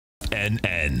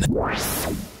TFNN.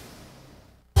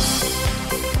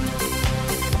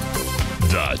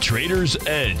 The Trader's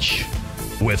Edge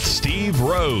with Steve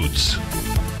Rhodes.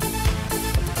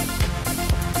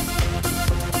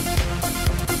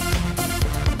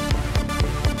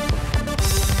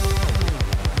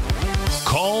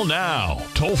 Call now,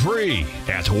 toll free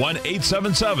at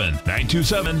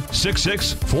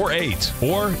 1-877-927-6648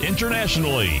 or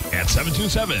internationally at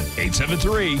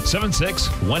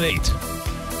 727-873-7618.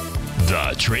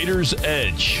 The Trader's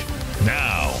Edge.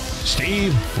 Now,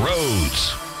 Steve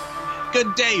Rhodes.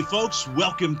 Good day, folks.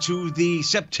 Welcome to the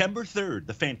September 3rd,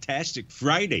 the fantastic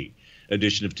Friday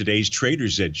edition of today's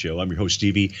Trader's Edge show. I'm your host,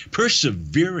 Stevie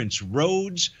Perseverance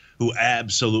Rhodes, who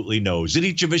absolutely knows that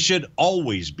each of us should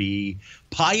always be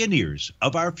pioneers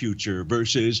of our future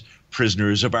versus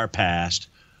prisoners of our past.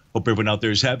 Hope everyone out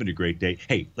there is having a great day.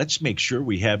 Hey, let's make sure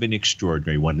we have an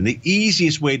extraordinary one. And the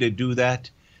easiest way to do that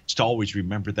is to always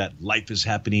remember that life is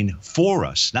happening for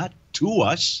us, not to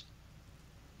us.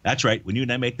 That's right. When you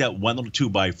and I make that one little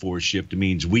 2x4 shift, it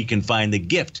means we can find the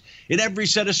gift in every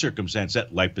set of circumstance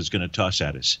that life is going to toss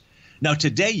at us. Now,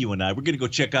 today, you and I, we're going to go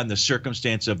check on the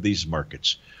circumstance of these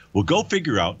markets. We'll go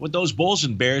figure out what those bulls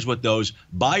and bears, what those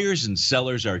buyers and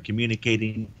sellers are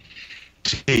communicating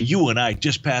to you and I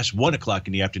just past 1 o'clock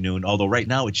in the afternoon, although right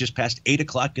now it's just past 8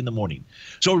 o'clock in the morning.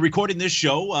 So we're recording this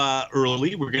show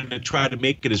early. We're going to try to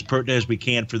make it as pertinent as we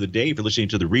can for the day. If you're listening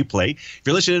to the replay, if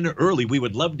you're listening early, we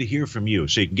would love to hear from you.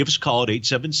 So you can give us a call at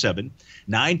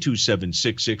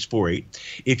 877-927-6648.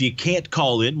 If you can't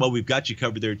call in, well, we've got you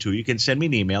covered there too. You can send me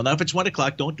an email. Now, if it's 1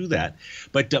 o'clock, don't do that.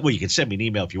 But, well, you can send me an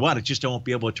email if you want. It just I won't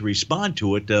be able to respond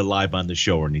to it live on the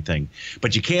show or anything.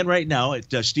 But you can right now at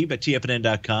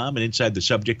steve@tfnn.com and inside the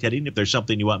subject heading. If there's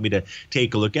something you want me to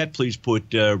take a look at, please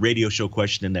put radio show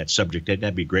question in that subject heading.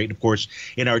 That'd be great. And of course,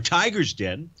 in our Tiger's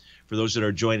Den, for those that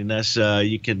are joining us,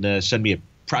 you can send me a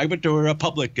private or a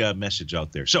public message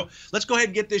out there. So let's go ahead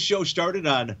and get this show started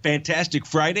on Fantastic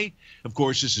Friday. Of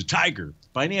course, this is Tiger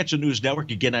Financial News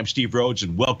Network. Again, I'm Steve Rhodes,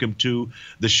 and welcome to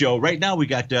the show. Right now, we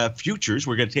got futures.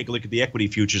 We're going to take a look at the equity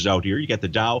futures out here. You got the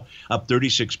Dow up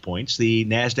 36 points. The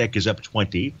NASDAQ is up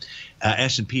 20.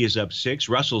 S&P is up 6.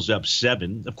 Russell's up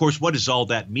 7. Of course, what does all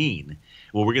that mean?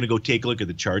 Well, we're going to go take a look at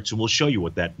the charts, and we'll show you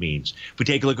what that means. If we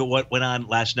take a look at what went on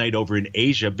last night over in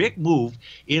Asia, big move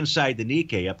inside the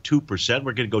Nikkei, up 2%.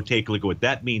 We're going to go take a look at what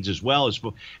that means as well as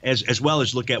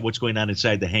look at what's going on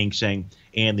inside the Hang Seng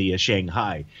and the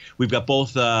Shanghai. We've got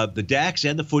both the DAX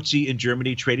and the FTSE in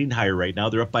Germany trading higher right now.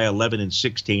 They're up by 11 and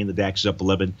 16. The DAX is up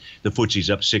 11. The FTSE's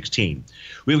up 16.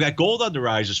 We've got gold on the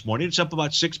rise this morning. It's up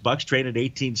about $6, trading at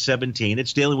 18.17.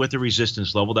 It's dealing with a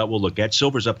resistance level that we'll look at.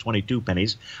 Silver's up 22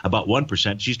 pennies, about 1%.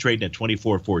 She's trading at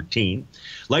 24.14.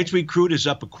 Light sweet crude is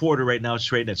up a quarter right now. It's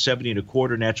trading at 70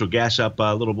 1/4. Natural gas up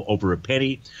a little over a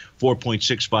penny,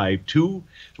 4.652.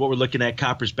 That's what we're looking at.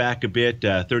 Copper's back a bit.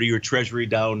 30-year Treasury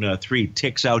down 3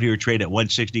 ticks out here, trading at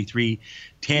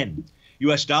 163.10.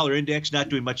 U.S. dollar index not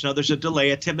doing much now. There's a delay,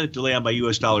 a 10-minute delay on my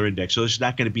U.S. dollar index, so this is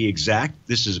not going to be exact.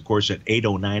 This is, of course, at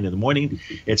 8:09 in the morning.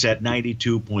 It's at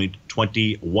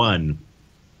 92.21.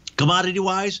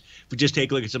 Commodity-wise, if we just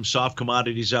take a look at some soft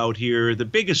commodities out here, the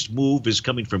biggest move is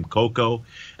coming from cocoa,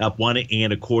 up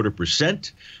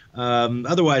 1.25%.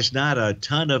 Otherwise, not a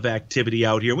ton of activity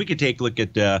out here. We can take a look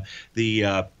at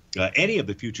any of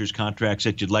the futures contracts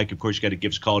that you'd like. Of course, you got to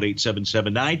give us a call at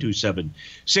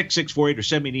 877-927-6648 or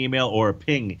send me an email or a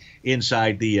ping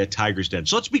inside the Tiger's Den.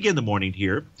 So let's begin the morning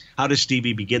here. How does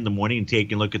Stevie begin the morning and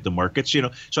take a look at the markets? You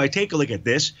know, so I take a look at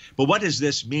this, but what does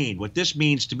this mean? What this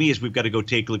means to me is we've got to go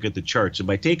take a look at the charts. And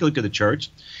by take a look at the charts,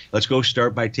 let's go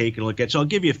start by taking a look at. So I'll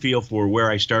give you a feel for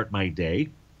where I start my day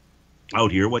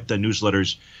out here, what newsletter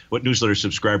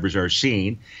subscribers are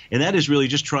seeing, and that is really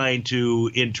just trying to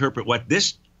interpret what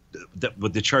the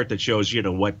chart that shows, you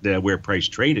know, what where price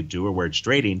traded to or where it's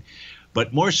trading.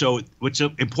 But more so, what's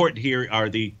important here are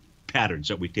the patterns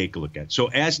that we take a look at. So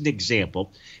as an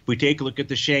example, if we take a look at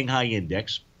the Shanghai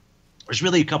index, there's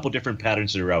really a couple different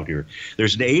patterns that are out here.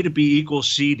 There's an A to B equals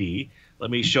CD.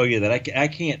 Let me show you that.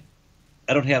 I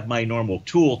don't have my normal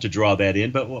tool to draw that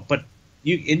in, but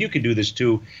you can do this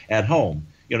too at home.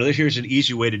 You know, here's an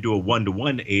easy way to do a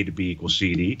 1-to-1 A to B equals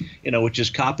CD, you know, which is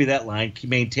copy that line,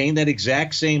 maintain that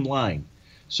exact same line.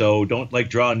 So don't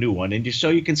draw a new one. And so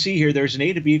you can see here, there's an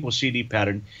A to B equals CD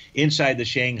pattern inside the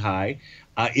Shanghai.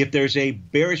 If there's a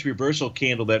bearish reversal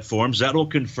candle that forms, that'll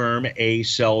confirm a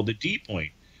sell to D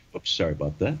point. Oops, sorry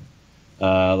about that.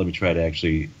 Let me try to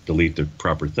actually delete the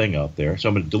proper thing out there. So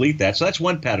I'm going to delete that. So that's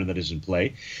one pattern that is in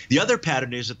play. The other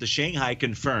pattern is that the Shanghai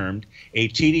confirmed a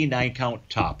TD 9-count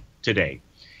top today.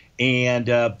 And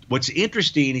what's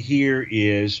interesting here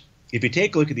is if you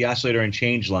take a look at the oscillator and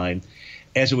change line,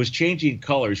 as it was changing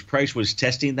colors, price was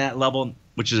testing that level,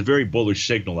 which is a very bullish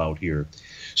signal out here.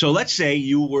 So let's say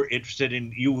you were interested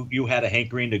in, you had a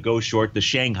hankering to go short the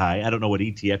Shanghai. I don't know what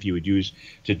ETF you would use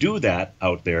to do that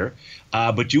out there,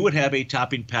 but you would have a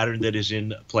topping pattern that is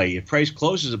in play. If price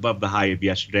closes above the high of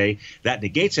yesterday, that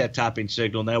negates that topping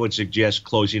signal, and that would suggest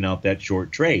closing out that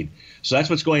short trade. So that's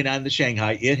what's going on in the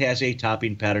Shanghai. It has a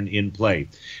topping pattern in play.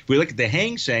 If we look at the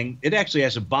Hang Seng, it actually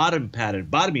has a bottoming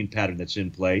pattern that's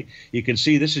in play. You can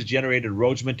see this has generated a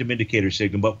Rhodes momentum indicator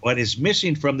signal, but what is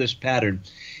missing from this pattern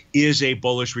is a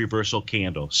bullish reversal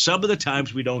candle. Some of the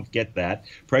times we don't get that.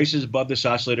 Price is above this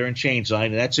oscillator and change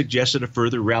line, and that suggests that a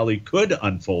further rally could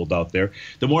unfold out there.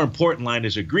 The more important line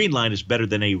is a green line is better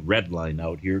than a red line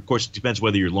out here. Of course, it depends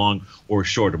whether you're long or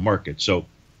short a market. So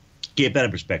keep that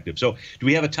in perspective. So do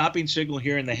we have a topping signal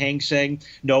here in the Hang Seng?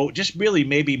 No, just really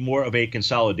maybe more of a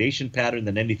consolidation pattern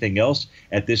than anything else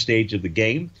at this stage of the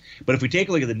game. But if we take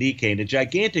a look at the Nikkei, the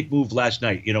gigantic move last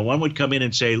night, one would come in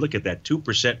and say, look at that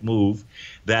 2% move,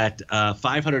 that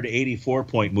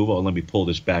 584-point move. Oh, let me pull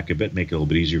this back a bit, make it a little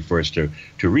bit easier for us to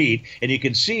read. And you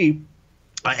can see,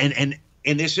 and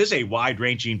this is a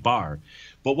wide-ranging bar.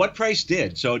 But what price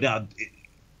did, so now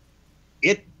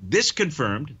this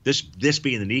confirmed, this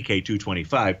being the Nikkei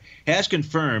 225, has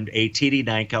confirmed a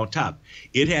TD9 count top.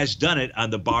 It has done it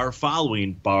on the bar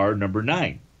following bar number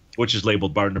 9, which is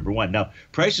labeled bar number 1. Now,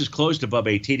 price is closed above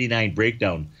a TD9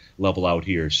 breakdown level out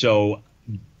here. So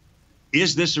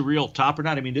is this a real top or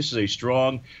not? I mean, this is a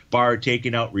strong bar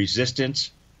taking out resistance.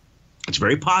 It's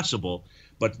very possible.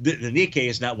 But the Nikkei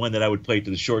is not one that I would play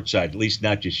to the short side, at least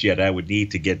not just yet. I would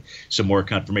need to get some more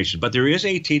confirmation. But there is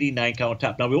a TD9 count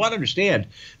top. Now, we want to understand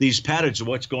these patterns of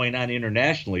what's going on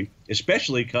internationally,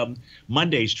 especially come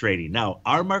Monday's trading. Now,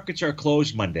 our markets are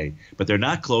closed Monday, but they're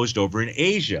not closed over in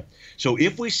Asia. So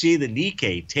if we see the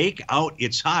Nikkei take out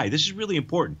its high, this is really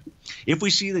important. If we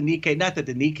see the Nikkei, not that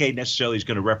the Nikkei necessarily is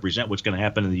going to represent what's going to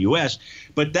happen in the U.S.,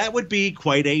 but that would be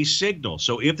quite a signal.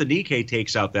 So if the Nikkei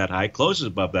takes out that high, closes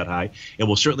above that high, and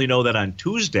we'll certainly know that on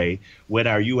Tuesday when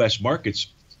our U.S. markets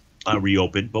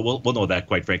reopen, but we'll know that,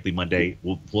 quite frankly, Monday.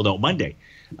 We'll know Monday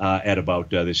at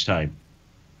about this time.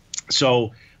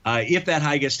 So if that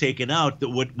high gets taken out,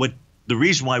 the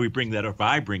reason why we bring that up,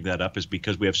 I bring that up, is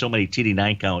because we have so many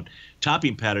TD9 count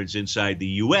topping patterns inside the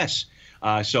U.S.,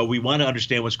 so we want to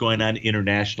understand what's going on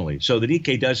internationally. So the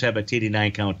Nikkei does have a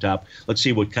TD9 count top. Let's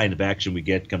see what kind of action we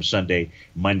get come Sunday,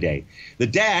 Monday. The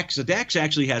DAX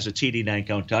actually has a TD9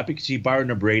 count top. You can see bar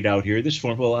number 8 out here. This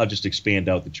form, well, I'll just expand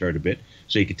out the chart a bit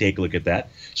so you can take a look at that.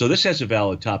 So this has a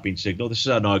valid topping signal. This is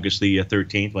on August the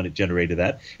 13th when it generated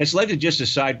that. It's led to just a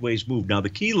sideways move. Now, the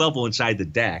key level inside the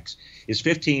DAX is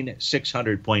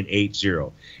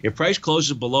 15,600.80. If price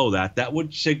closes below that, that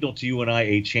would signal to you and I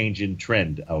a change in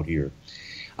trend out here.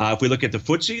 If we look at the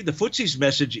FTSE's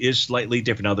message is slightly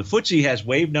different. Now, the FTSE has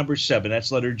wave number 7.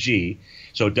 That's letter G.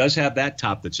 So it does have that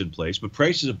top that's in place, but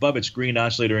price is above its green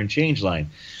oscillator and change line.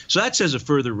 So that says a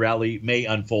further rally may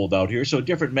unfold out here. So a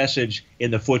different message in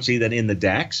the FTSE than in the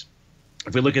DAX.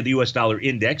 If we look at the U.S. dollar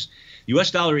index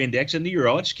and the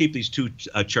euro, let's keep these two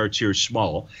charts here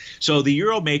small. So the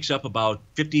euro makes up about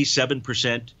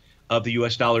 57% of the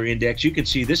U.S. dollar index. You can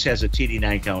see this has a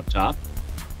TD9 count top,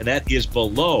 and that is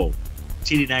below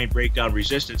TD9 breakdown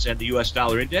resistance, and the U.S.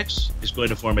 dollar index is going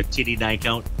to form a TD9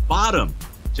 count bottom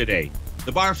today,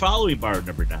 the bar following bar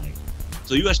number 9.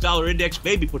 So the U.S. dollar index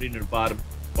may be putting in a bottom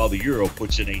while the euro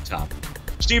puts in a top.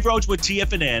 Steve Rhodes with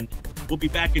TFNN. We'll be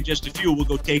back in just a few. We'll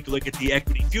go take a look at the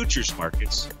equity futures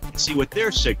markets and see what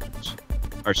their signals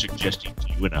are suggesting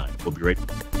to you and I. We'll be right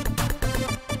back.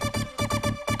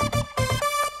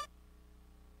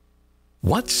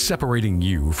 What's separating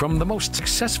you from the most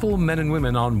successful men and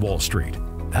women on Wall Street?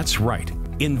 That's right,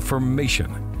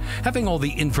 information. Having all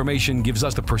the information gives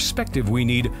us the perspective we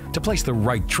need to place the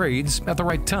right trades at the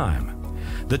right time.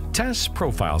 The TAS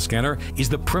Profile Scanner is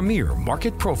the premier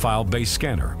market profile-based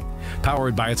scanner.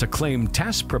 Powered by its acclaimed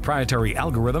TAS proprietary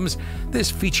algorithms, this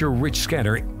feature-rich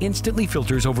scanner instantly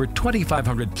filters over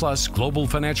 2,500 plus global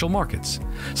financial markets,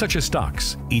 such as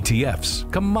stocks,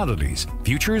 ETFs, commodities,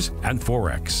 futures, and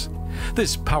Forex.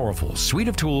 This powerful suite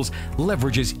of tools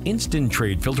leverages instant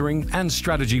trade filtering and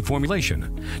strategy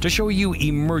formulation to show you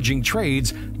emerging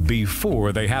trades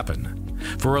before they happen.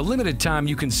 For a limited time,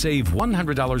 you can save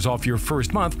 $100 off your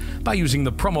first month by using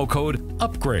the promo code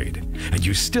UPGRADE, and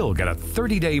you still get a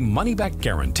 30-day money-back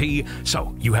guarantee,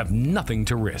 so you have nothing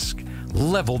to risk.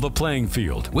 Level the playing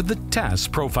field with the TAS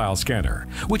Profile Scanner,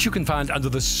 which you can find under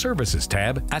the Services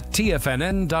tab at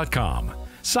TFNN.com.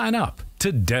 Sign up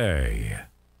today.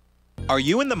 Are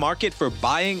you in the market for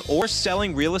buying or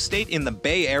selling real estate in the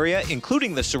Bay Area,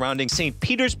 including the surrounding St.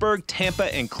 Petersburg, Tampa,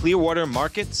 and Clearwater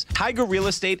markets? Tiger Real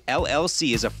Estate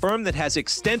LLC is a firm that has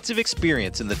extensive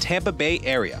experience in the Tampa Bay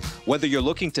area. Whether you're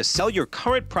looking to sell your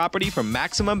current property for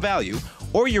maximum value,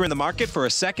 or you're in the market for a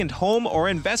second home or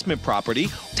investment property,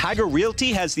 Tiger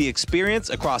Realty has the experience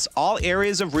across all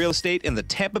areas of real estate in the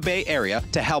Tampa Bay area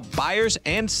to help buyers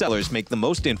and sellers make the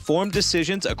most informed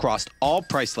decisions across all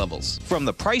price levels. From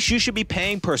the price you should be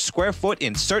paying per square foot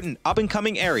in certain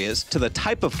up-and-coming areas to the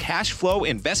type of cash flow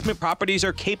investment properties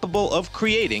are capable of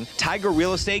creating, Tiger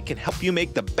Real Estate can help you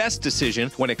make the best decision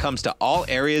when it comes to all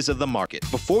areas of the market.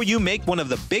 Before you make one of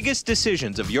the biggest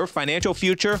decisions of your financial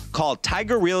future, call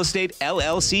Tiger Real Estate LLC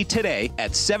today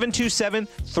at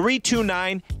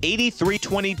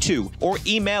 727-329-8322 or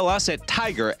email us at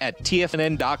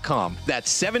tiger@tfnn.com.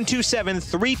 That's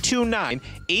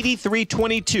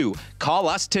 727-329-8322. Call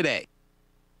us today.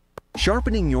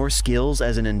 Sharpening your skills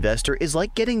as an investor is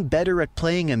like getting better at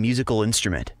playing a musical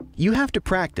instrument. You have to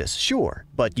practice, sure,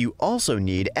 but you also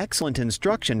need excellent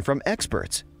instruction from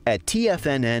experts. At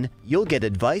TFNN, you'll get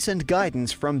advice and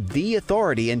guidance from the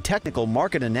authority in technical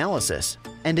market analysis.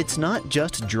 And it's not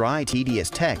just dry, tedious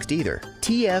text either.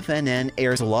 TFNN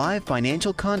airs live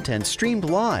financial content streamed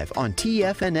live on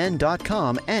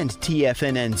TFNN.com and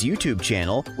TFNN's YouTube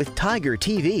channel with Tiger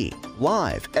TV,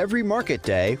 live every market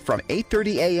day from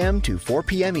 8:30 a.m. to 4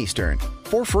 p.m. Eastern.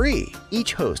 For free.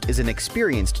 Each host is an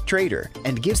experienced trader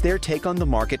and gives their take on the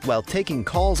market while taking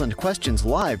calls and questions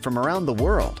live from around the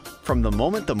world. From the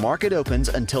moment the market opens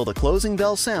until the closing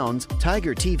bell sounds,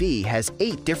 Tiger TV has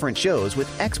 8 different shows with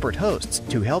expert hosts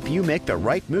to help you make the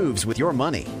right moves with your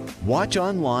money. Watch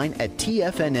online at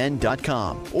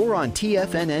TFNN.com or on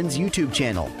TFNN's YouTube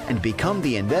channel and become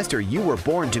the investor you were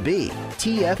born to be.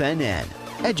 TFNN,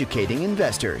 educating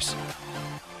investors.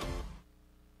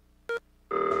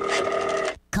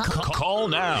 Call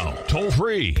now, toll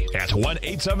free at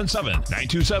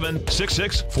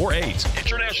 1-877-927-6648.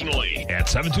 Internationally at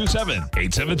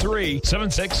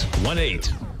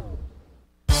 727-873-7618.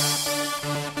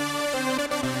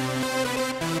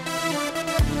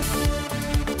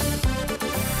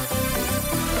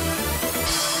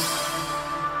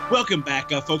 Welcome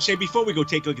back, folks. Hey, before we go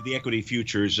take a look at the equity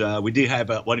futures, we did have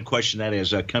one question that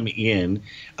has come in.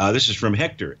 This is from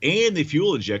Hector. And the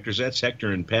fuel injectors, that's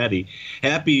Hector and Patty.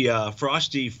 Happy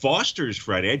Frosty Foster's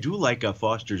Friday. I do like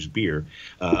Foster's beer.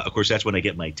 Of course, that's when I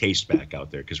get my taste back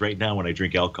out there. Because right now when I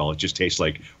drink alcohol, it just tastes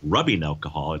like rubbing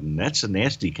alcohol. And that's a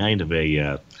nasty kind of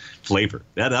a flavor.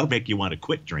 That'll make you want to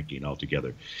quit drinking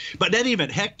altogether. But in any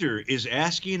event, Hector is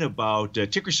asking about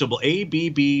ticker symbol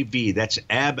ABBV. That's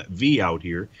ABV out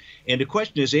here. And the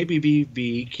question is,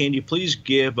 ABBV, can you please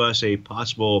give us a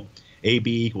possible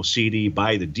AB equals CD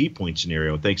by the D point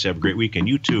scenario? Thanks. Have a great weekend.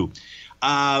 You too.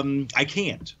 I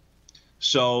can't.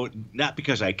 So not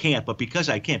because I can't, but because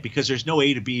I can't, because there's no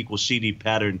A to B equals CD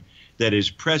pattern that is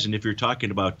present if you're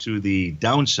talking about to the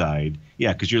downside.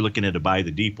 Yeah, because you're looking at a by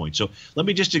the D point. So let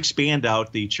me just expand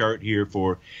out the chart here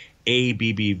for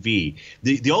ABBV.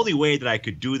 The only way that I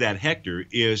could do that, Hector,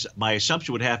 is my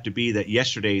assumption would have to be that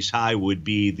yesterday's high would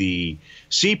be the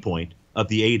C point of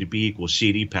the A to B equals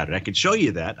CD pattern. I can show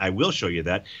you that. I will show you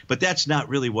that. But that's not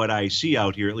really what I see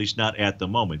out here, at least not at the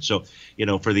moment. So, you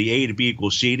know, for the A to B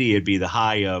equals CD, it'd be the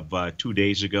high of 2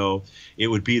 days ago. It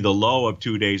would be the low of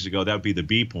 2 days ago. That would be the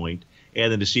B point.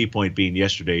 And then the C point being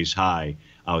yesterday's high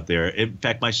out there. In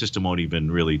fact, my system won't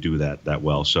even really do that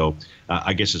well. So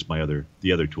I guess it's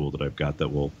the other tool that I've got that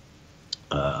will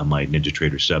on my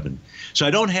NinjaTrader 7. So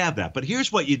I don't have that. But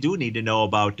here's what you do need to know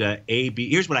about AB.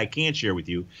 Here's what I can share with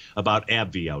you about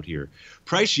AbbVie out here.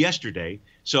 Price yesterday,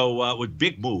 so with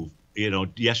big move,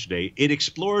 yesterday, it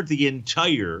explored the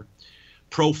entire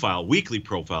profile, weekly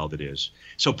profile that is.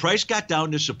 So price got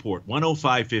down to support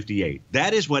 105.58.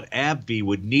 That is what AbbVie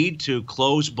would need to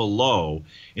close below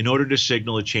in order to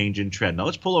signal a change in trend. Now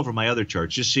let's pull over my other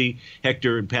charts. Just see,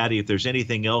 Hector and Patty, if there's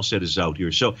anything else that is out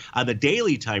here. So on the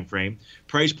daily time frame,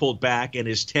 price pulled back and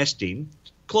is testing,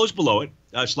 close below it,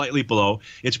 slightly below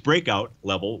its breakout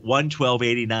level,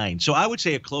 112.89. So I would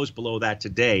say a close below that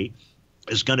today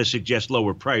is going to suggest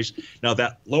lower price. Now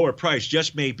that lower price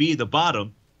just may be the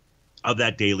bottom of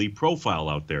that daily profile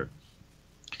out there.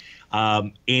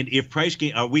 And if price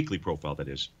gain, our weekly profile, that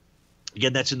is,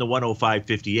 again, that's in the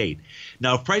 105.58.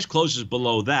 Now, if price closes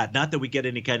below that, not that we get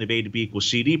any kind of A to B equals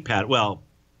CD pattern, well,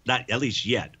 not at least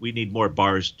yet. We need more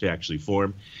bars to actually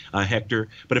form, Hector.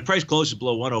 But if price closes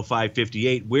below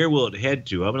 105.58, where will it head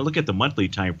to? I'm going to look at the monthly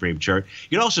time frame chart.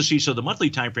 You can also see, so the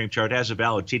monthly time frame chart has a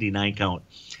valid TD9 count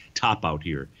top out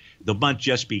here. The month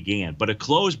just began, but a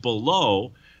close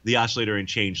below the oscillator and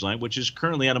change line, which is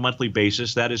currently on a monthly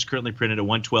basis. That is currently printed at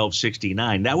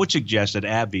 112.69. That would suggest that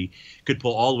AbbVie could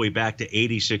pull all the way back to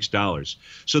 $86.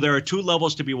 So there are two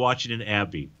levels to be watching in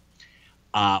AbbVie.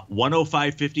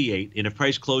 105.58, and if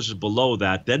price closes below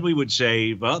that, then we would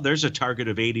say, well, there's a target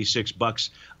of $86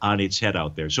 on its head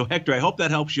out there. So, Hector, I hope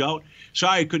that helps you out.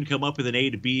 Sorry I couldn't come up with an A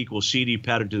to B equals CD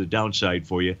pattern to the downside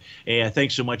for you.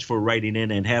 Thanks so much for writing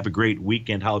in, and have a great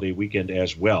weekend, holiday weekend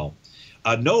as well.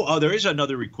 There is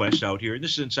another request out here, and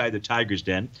this is inside the Tiger's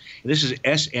Den. And this is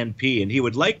SNP, and he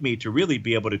would like me to really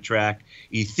be able to track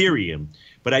Ethereum.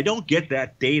 But I don't get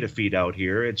that data feed out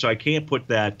here, and so I can't put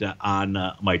that on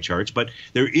my charts. But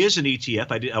there is an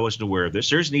ETF. I wasn't aware of this.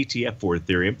 There's an ETF for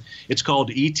Ethereum. It's called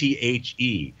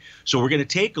ETHE. So we're going to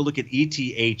take a look at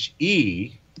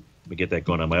ETHE. Let me get that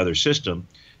going on my other system.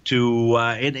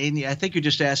 And I think you're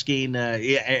just asking.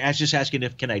 I was just asking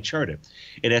if can I chart it.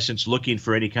 In essence, looking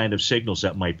for any kind of signals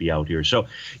that might be out here. So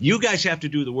you guys have to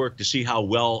do the work to see how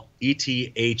well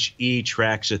ETHE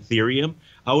tracks Ethereum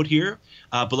out here.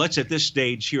 But let's, at this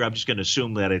stage here, I'm just going to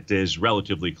assume that it is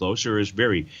relatively close or is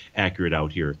very accurate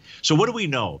out here. So what do we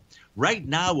know? Right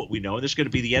now, what we know, and this is going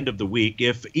to be the end of the week,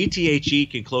 if ETHE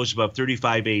can close above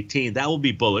 35.18, that will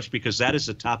be bullish because that is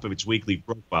the top of its weekly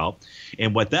profile.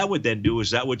 And what that would then do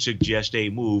is that would suggest a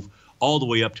move all the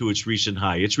way up to its recent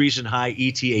high. Its recent high,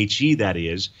 ETHE, that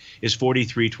is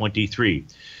 43.23.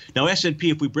 Now, S&P,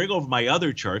 if we bring over my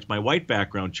other charts, my white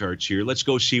background charts here, let's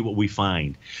go see what we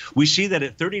find. We see that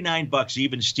at $39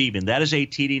 even Steven, that is a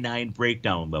TD9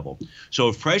 breakdown level. So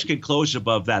if price can close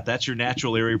above that, that's your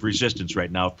natural area of resistance right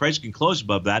now. If price can close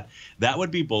above that, that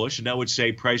would be bullish, and that would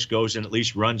say price goes and at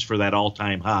least runs for that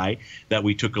all-time high that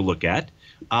we took a look at.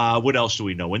 What else do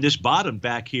we know? In this bottom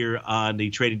back here on the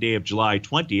trading day of July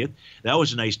 20th, that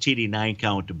was a nice TD9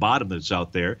 count bottom that's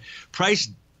out there. Price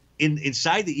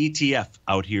inside the ETF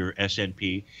out here,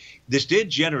 S&P, this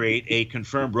did generate a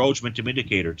confirmed Rhodes momentum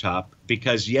indicator top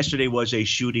because yesterday was a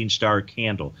shooting star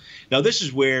candle. Now, this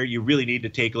is where you really need to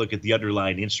take a look at the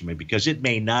underlying instrument because it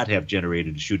may not have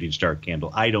generated a shooting star candle.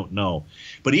 I don't know.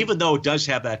 But even though it does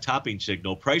have that topping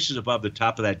signal, price is above the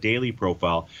top of that daily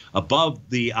profile, above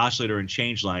the oscillator and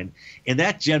change line, and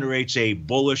that generates a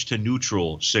bullish to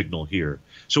neutral signal here.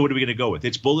 So what are we going to go with?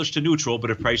 It's bullish to neutral,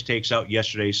 but if price takes out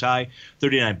yesterday's high,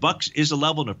 $39 is the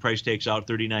level, and if price takes out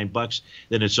 $39,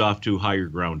 then it's off to higher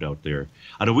ground out there.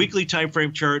 On a weekly time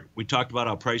frame chart, we talked about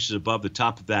how price is above the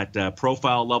top of that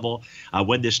profile level.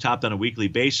 When this topped on a weekly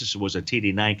basis, it was a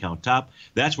TD9 count top.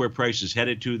 That's where price is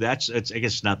headed to. I guess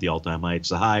it's not the all-time high. It's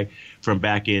the high from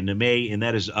back in May, and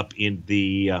that is up in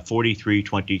the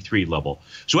 43.23 level.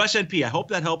 So S&P, I hope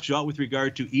that helps you out with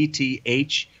regard to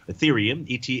Ethereum,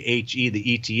 ETHE,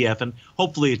 the ETF, and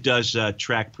hopefully it does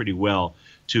track pretty well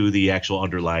to the actual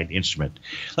underlying instrument.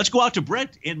 Let's go out to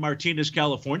Brent in Martinez,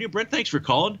 California. Brent, thanks for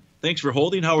calling. Thanks for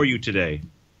holding. How are you today?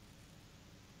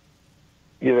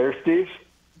 You there, Steve?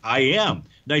 I am.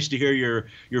 Nice to hear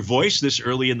your voice this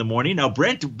early in the morning. Now,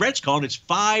 Brent's calling. It's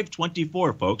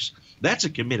 5:24, folks. That's a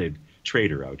committed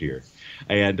trader out here.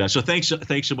 And so thanks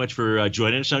so much for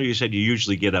joining us. I know you said you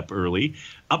usually get up early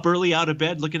out of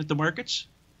bed looking at the markets.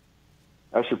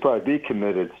 I should probably be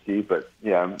committed, Steve, but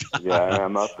I'm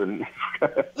up and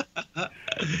I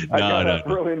got up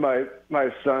early. My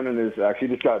son and he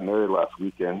just got married last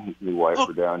weekend. His new wife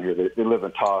were down here. They live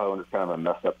in Tahoe, and it's kind of a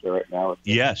mess up there right now.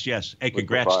 Yes. Hey,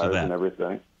 congrats to that. And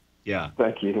everything. Yeah.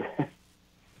 Thank you.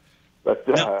 But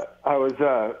I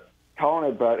was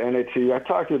calling about NAT. I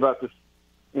talked to you about this,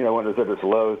 when it was at its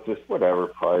lows, just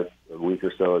probably a week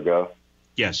or so ago.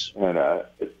 Yes. And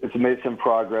it's made some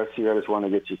progress here. I just want to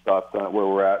get your thoughts on it, where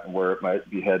we're at and where it might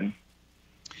be heading.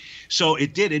 So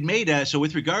it did. It made so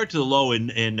with regard to the low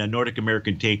in Nordic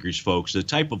American tankers, folks, the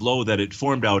type of low that it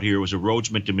formed out here was a Rhodes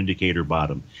momentum indicator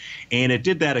bottom, and it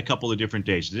did that a couple of different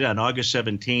days. It did on August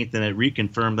 17th, and it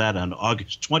reconfirmed that on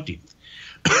August 20th.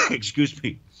 Excuse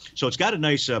me. So it's got a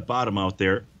nice bottom out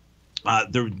there.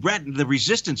 The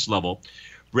resistance level,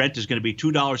 Brent, is going to be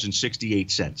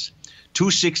 $2.68.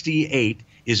 268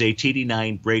 is a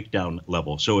TD9 breakdown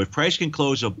level. So if price can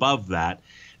close above that,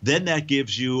 then that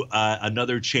gives you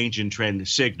another change in trend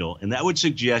signal, and that would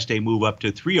suggest a move up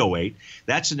to 308.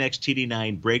 That's the next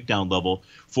TD9 breakdown level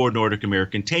for Nordic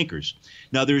American tankers.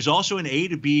 Now, there's also an A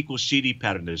to B equals CD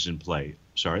pattern that is in play.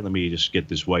 Sorry, let me just get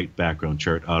this white background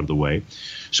chart out of the way.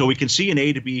 So we can see an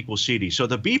A to B equals CD. So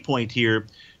the B point here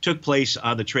took place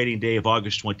on the trading day of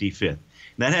August 25th.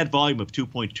 And that had volume of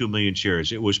 2.2 million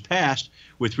shares. It was passed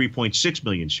with 3.6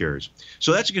 million shares.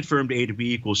 So that's a confirmed A to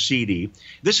B equals CD.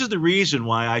 This is the reason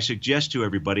why I suggest to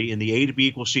everybody in the A to B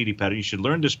equals CD pattern, you should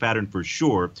learn this pattern for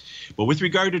sure. But with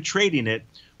regard to trading it,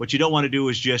 What you don't want to do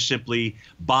is just simply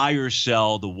buy or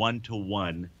sell the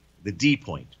 1-to-1, the D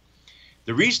point.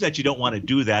 The reason that you don't want to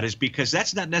do that is because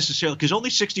that's not necessarily, because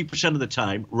only 60% of the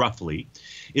time, roughly,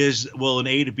 will an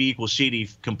A to B equals C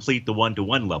to complete the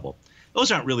 1-to-1 level. Those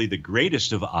aren't really the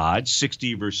greatest of odds,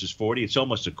 60 versus 40. It's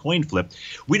almost a coin flip.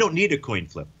 We don't need a coin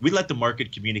flip. We let the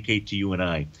market communicate to you and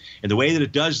I. And the way that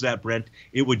it does that, Brent,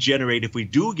 it would generate, if we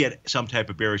do get some type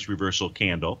of bearish reversal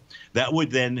candle, that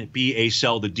would then be a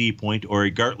sell the D point or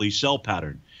a Gartley sell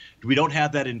pattern. We don't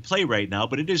have that in play right now,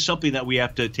 but it is something that we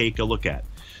have to take a look at.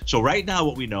 So right now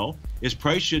what we know is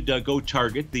price should go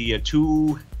target the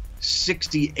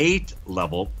 268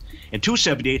 level. And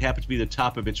 278 happens to be the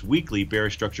top of its weekly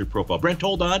bearish structure profile. Brent,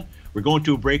 hold on. We're going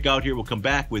to a breakout here. We'll come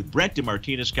back with Brent in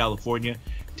Martinez, California,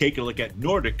 taking a look at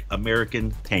Nordic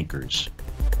American tankers.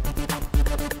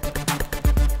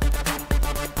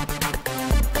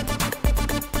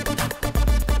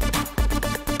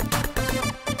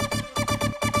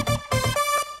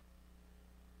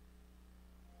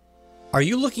 Are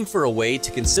you looking for a way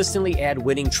to consistently add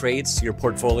winning trades to your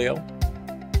portfolio?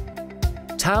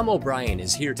 Tom O'Brien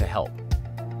is here to help.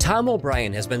 Tom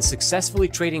O'Brien has been successfully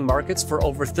trading markets for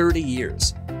over 30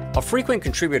 years. A frequent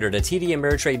contributor to TD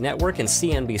Ameritrade Network and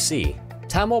CNBC,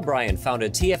 Tom O'Brien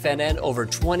founded TFNN over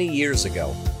 20 years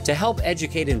ago to help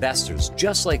educate investors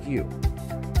just like you.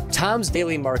 Tom's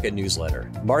daily market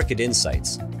newsletter, Market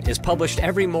Insights, is published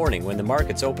every morning when the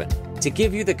markets open to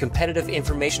give you the competitive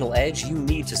informational edge you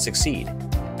need to succeed.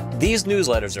 These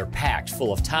newsletters are packed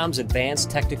full of Tom's advanced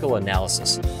technical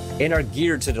analysis and are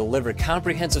geared to deliver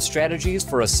comprehensive strategies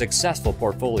for a successful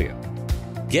portfolio.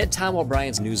 Get Tom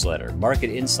O'Brien's newsletter, Market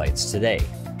Insights, today,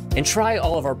 and try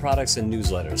all of our products and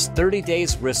newsletters 30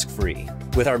 days risk-free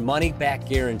with our money-back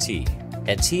guarantee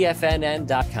at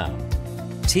TFNN.com.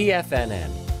 TFNN,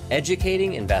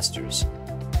 educating investors.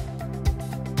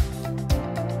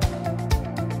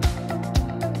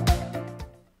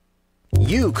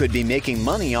 You could be making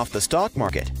money off the stock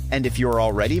market. And if you're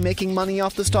already making money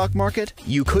off the stock market,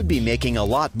 you could be making a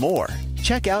lot more.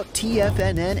 Check out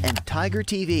TFNN and Tiger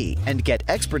TV and get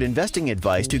expert investing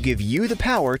advice to give you the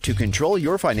power to control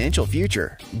your financial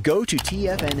future. Go to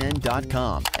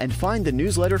TFNN.com and find the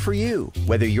newsletter for you.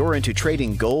 Whether you're into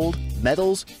trading gold,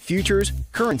 metals, futures,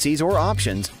 currencies, or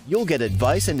options, you'll get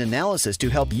advice and analysis to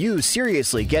help you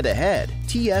seriously get ahead.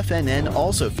 TFNN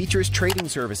also features trading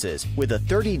services with a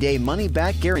 30-day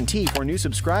money-back guarantee for new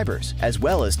subscribers, as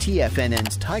well as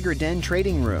TFNN's Tiger Den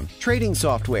trading room, trading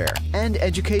software, and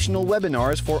educational webinars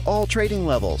for all trading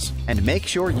levels. And make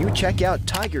sure you check out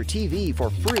Tiger TV for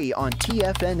free on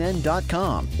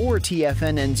TFNN.com or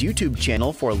TFNN's YouTube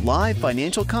channel for live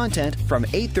financial content from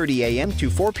 8:30 a.m. to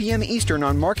 4 p.m. Eastern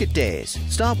on market days.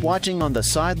 Stop watching on the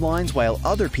sidelines while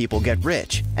other people get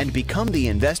rich and become the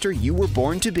investor you were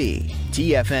born to be.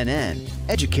 TFNN,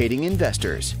 educating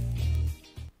investors.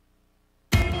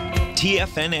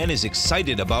 TFNN is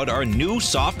excited about our new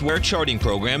software charting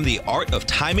program, The Art of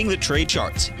Timing the Trade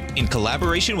Charts. In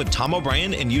collaboration with Tom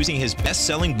O'Brien and using his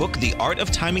best-selling book, The Art of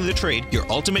Timing the Trade, Your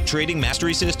Ultimate Trading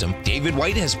Mastery System, David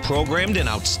White has programmed an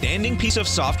outstanding piece of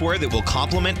software that will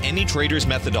complement any trader's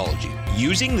methodology.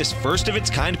 Using this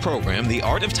first-of-its-kind program, The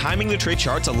Art of Timing the Trade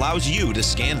Charts allows you to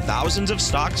scan thousands of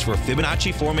stocks for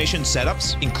Fibonacci formation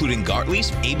setups, including Gartleys,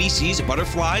 ABCs,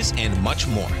 butterflies, and much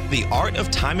more. The Art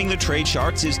of Timing the Trade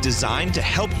Charts is designed to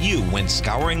help you when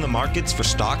scouring the markets for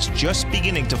stocks just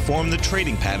beginning to form the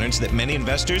trading patterns that many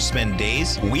investors spend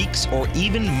days, weeks, or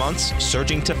even months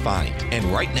searching to find. And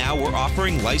right now, we're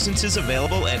offering licenses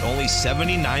available at only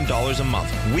 $79 a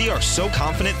month. We are so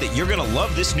confident that you're going to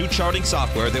love this new charting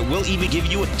software that will even give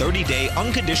you a 30-day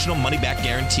unconditional money-back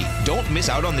guarantee. Don't miss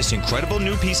out on this incredible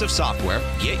new piece of software.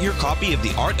 Get your copy of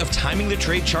The Art of Timing the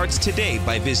Trade Charts today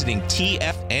by visiting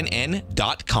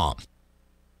TFNN.com.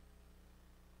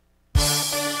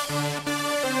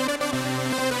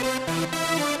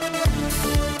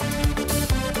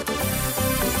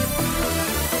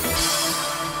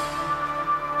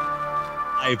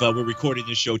 We're recording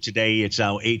this show today. It's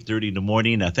now 8:30 in the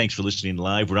morning. Thanks for listening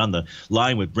live. We're on the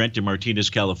line with Brent in Martinez,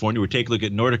 California. We're taking a look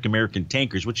at Nordic American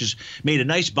tankers, which has made a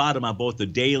nice bottom on both the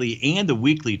daily and the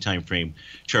weekly time frame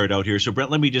chart out here. So,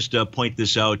 Brent, let me just point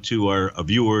this out to our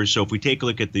viewers. So if we take a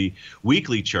look at the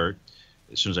weekly chart,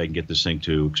 as soon as I can get this thing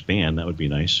to expand, that would be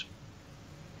nice.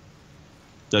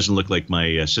 Doesn't look like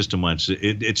my system wants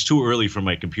it. It's too early for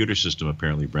my computer system,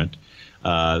 apparently, Brent.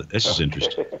 This is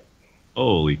interesting.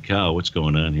 Holy cow, what's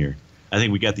going on here? I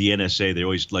think we got the NSA. They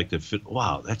always like to fit.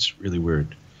 Wow, that's really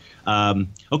weird.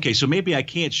 Okay, so maybe I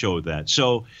can't show that.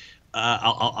 So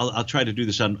I'll try to do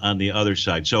this on the other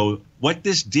side. So what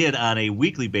this did on a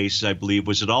weekly basis, I believe,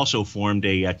 was it also formed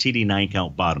a TD9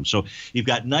 count bottom. So you've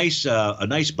got a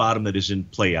nice bottom that is in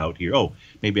play out here. Oh,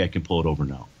 maybe I can pull it over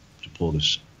now. To pull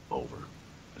this over.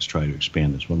 Let's try to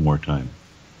expand this one more time.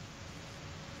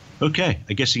 Okay,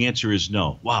 I guess the answer is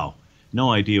no. Wow,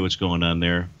 no idea what's going on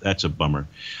there. That's a bummer.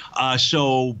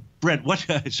 So Brent,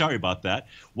 sorry about that.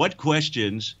 What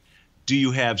questions do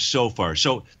you have so far?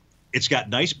 So it's got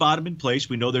nice bottom in place.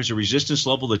 We know there's a resistance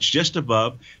level that's just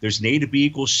above. There's an A to B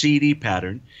equals CD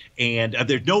pattern, and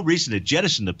there's no reason to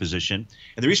jettison the position.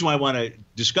 And the reason why I want to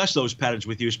discuss those patterns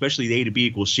with you, especially the A to B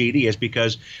equals CD, is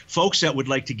because folks that would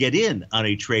like to get in on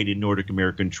a trade in Nordic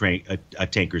American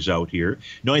tankers out here,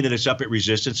 knowing that it's up at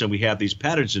resistance and we have these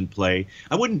patterns in play,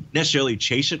 I wouldn't necessarily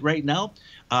chase it right now.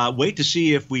 Wait to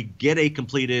see if we get a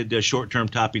completed short-term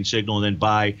topping signal and then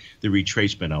buy the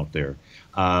retracement out there.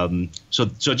 So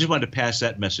I just wanted to pass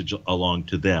that message along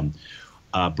to them,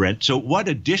 Brent. So what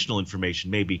additional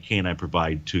information maybe can I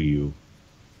provide to you?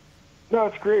 No,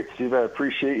 it's great, Steve. I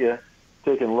appreciate you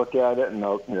taking a look at it, and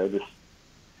I'll just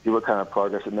see what kind of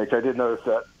progress it makes. I did notice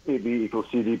that AB equals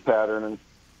CD pattern, and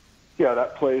see how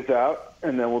that plays out,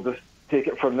 and then we'll just take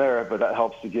it from there. But that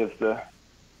helps to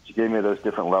she gave me those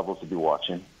different levels to be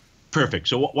watching. Perfect.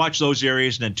 So watch those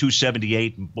areas, and then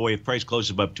 278. And boy, if price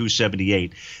closes above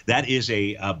 278, that is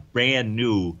a brand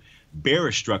new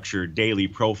bearish structure daily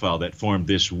profile that formed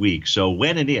this week. So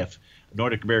when and if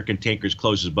Nordic American tankers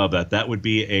closes above that, that would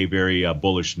be a very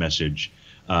bullish message,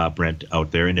 Brent,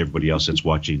 out there, and everybody else that's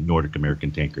watching Nordic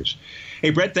American tankers. Hey,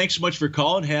 Brent, thanks so much for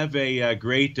calling. Have a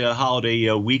great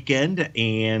holiday weekend,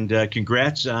 and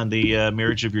congrats on the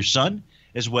marriage of your son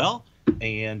as well.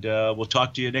 And we'll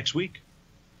talk to you next week.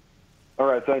 All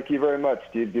right. Thank you very much,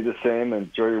 Steve. Do the same.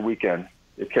 Enjoy your weekend.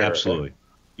 Take care. Absolutely. Okay?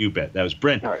 You bet. That was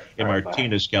Brent in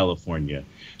Martinez, California.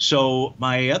 So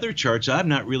my other charts, I'm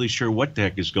not really sure what the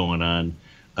heck is going on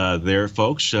there,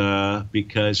 folks,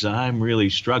 because I'm really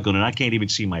struggling, and I can't even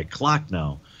see my clock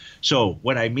now. So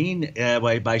what I mean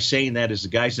by saying that is the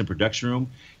guys in the production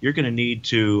room, you're going to need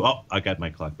to – oh, I got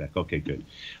my clock back. Okay, good.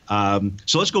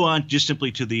 So let's go on just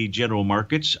simply to the general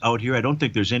markets out here. I don't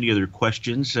think there's any other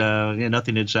questions,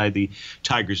 nothing inside the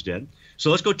Tiger's Den. So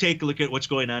let's go take a look at what's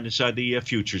going on inside the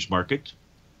futures market.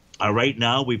 Right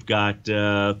now we've got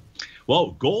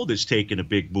gold is taking a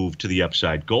big move to the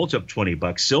upside. Gold's up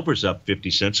 $20. Silver's up 50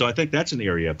 cents. So I think that's an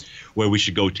area where we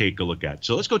should go take a look at.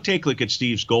 So let's go take a look at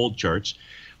Steve's gold charts.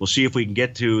 We'll see if we can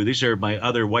get to – these are my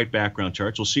other white background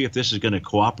charts. We'll see if this is going to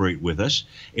cooperate with us,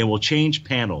 and we'll change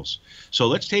panels. So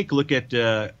let's take a look at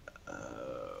oh,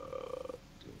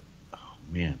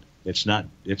 man. It's not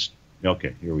 – it's –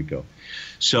 okay, here we go.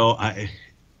 So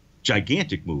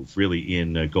gigantic move, really,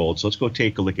 in gold. So let's go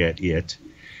take a look at it.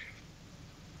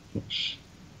 Oops.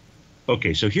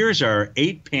 Okay, so here's our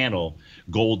 8-panel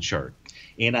gold chart.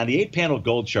 And on the 8-panel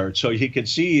gold chart, so you can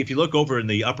see if you look over in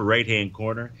the upper right-hand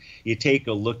corner, you take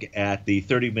a look at the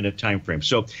 30-minute time frame.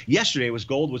 So yesterday, as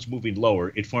gold was moving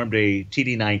lower, it formed a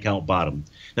TD9 count bottom.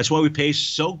 That's why we pay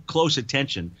so close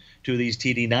attention to these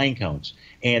TD9 counts.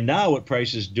 And now what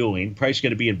price is doing, price is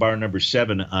going to be in bar number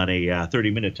 7 on a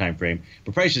 30-minute time frame,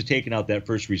 but price is taking out that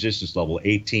first resistance level,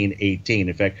 18.18.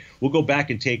 In fact, we'll go back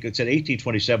and take, it's at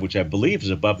 18.27, which I believe is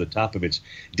above the top of its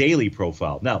daily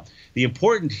profile. Now, the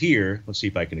important here, let's see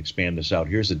if I can expand this out.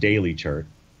 Here's the daily chart.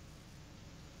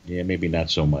 Yeah, maybe not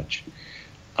so much.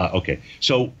 Okay,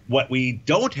 so what we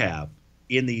don't have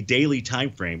in the daily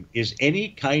time frame is any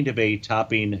kind of a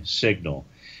topping signal.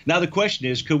 Now, the question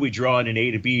is, could we draw in an A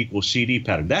to B equals CD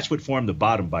pattern? That's what formed the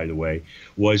bottom, by the way,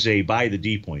 was a by the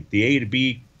D point. The A to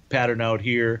B pattern out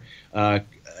here, I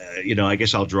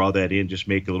guess I'll draw that in, just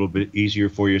make it a little bit easier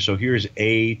for you. So here's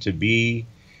A to B,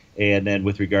 and then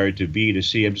with regard to B to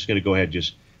C, I'm just going to go ahead I'm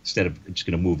just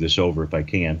going to move this over if I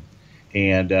can.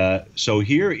 And so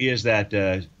here is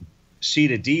that C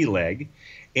to D leg.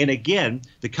 And again,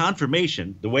 the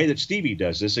confirmation, the way that Stevie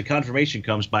does this, the confirmation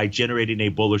comes by generating a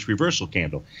bullish reversal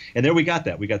candle. And there we got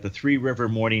that. We got the 3-river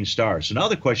morning star. So now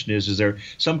the question is there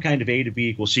some kind of A to B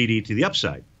equals CD to the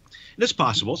upside? And it's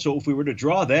possible. So if we were to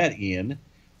draw that in,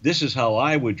 this is how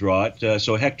I would draw it.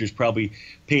 So Hector's probably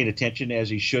paying attention as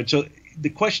he should. So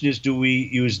the question is, do we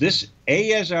use this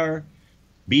A as our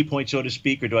B point, so to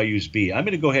speak, or do I use B? I'm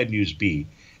going to go ahead and use B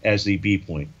as the B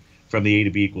point from the A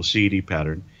to B equals CD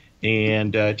pattern.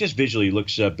 And just visually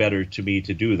looks better to me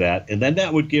to do that. And then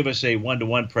that would give us a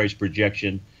 1-to-1 price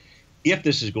projection if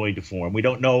this is going to form. We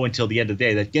don't know until the end of the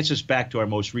day. That gets us back to our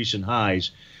most recent highs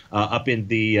up in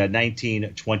the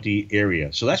 1920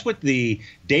 area. So that's what the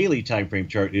daily time frame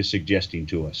chart is suggesting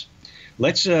to us.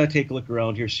 Let's take a look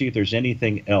around here, see if there's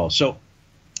anything else. So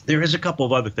There is a couple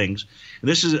of other things. And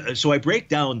this is so I break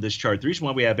down this chart. The reason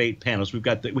why we have 8 panels, we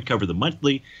cover the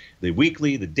monthly, the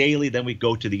weekly, the daily, then we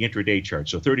go to the intraday chart.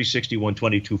 So 30, 60,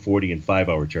 120, 240, and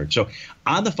 5-hour chart. So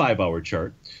on the 5-hour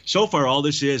chart, so far all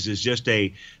this is just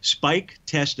a spike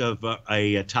test of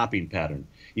a topping pattern.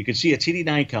 You can see a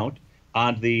TD9 count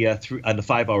on the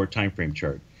 5-hour time frame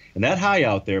chart. And that high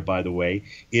out there, by the way,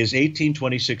 is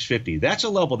 1826.50. That's a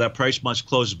level that price must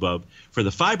close above for the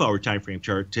 5-hour time frame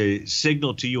chart to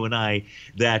signal to you and I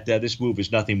that this move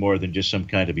is nothing more than just some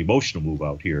kind of emotional move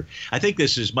out here. I think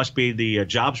this must be the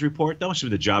jobs report. That must be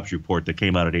the jobs report that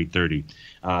came out at 8:30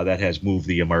 that has moved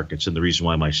the markets and the reason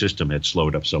why my system had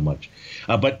slowed up so much.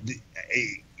 But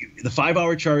the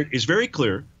 5-hour chart is very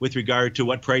clear with regard to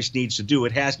what price needs to do.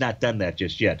 It has not done that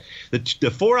just yet. The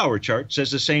 4-hour chart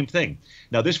says the same thing.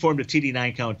 Now, this formed a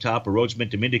TD9 count top, a Rhodes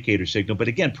Momentum Indicator signal, but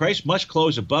again, price must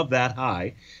close above that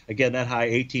high. Again, that high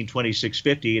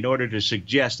 1826.50 in order to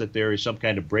suggest that there is some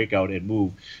kind of breakout and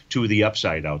move to the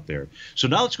upside out there. So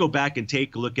now let's go back and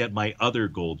take a look at my other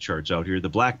gold charts out here, the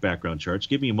black background charts.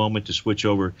 Give me a moment to switch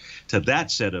over to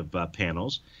that set of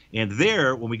panels. And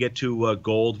there, when we get to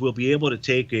gold, we'll be able to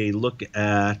take a look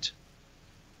at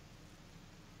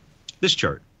this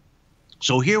chart.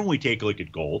 So here, when we take a look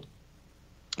at gold,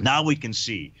 now we can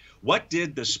see what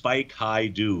did the spike high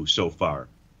do so far,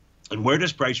 and where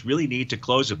does price really need to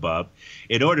close above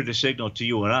in order to signal to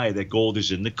you and I that gold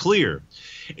is in the clear.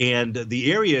 And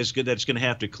the area that's going to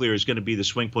have to clear is going to be the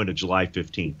swing point of July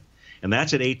 15th. And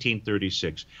that's at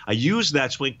 1836. I use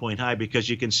that swing point high because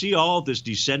you can see all this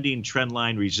descending trend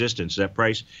line resistance that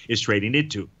price is trading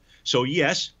into. So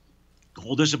yes,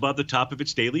 gold is above the top of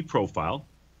its daily profile,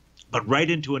 but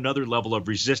right into another level of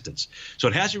resistance. So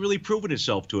it hasn't really proven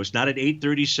itself to us, not at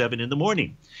 8:37 in the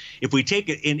morning. If we take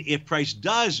it, and if price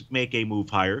does make a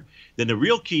move higher, then the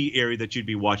real key area that you'd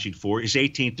be watching for is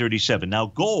 1837. Now,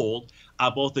 gold,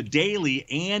 both a daily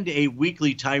and a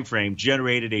weekly time frame,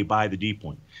 generated a buy the D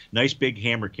point. Nice big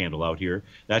hammer candle out here.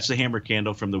 That's the hammer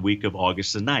candle from the week of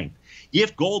August the 9th.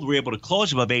 If gold were able to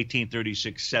close above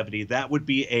 1836.70, that would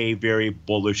be a very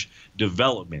bullish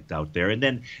development out there. And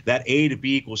then that A to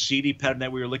B equals CD pattern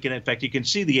that we were looking at. In fact, you can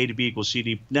see the A to B equals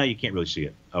CD. Now you can't really see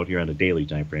it out here on the daily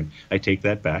time frame. I take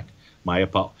that back. My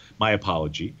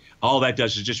apology. All that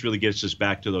does is just really gets us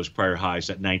back to those prior highs,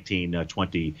 that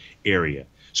 1920 area.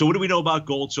 So what do we know about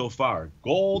gold so far?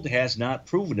 Gold has not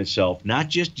proven itself, not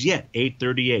just yet,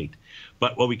 838.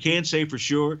 But what we can say for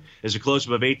sure is a close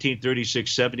above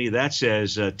 1836.70. That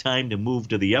says time to move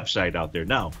to the upside out there.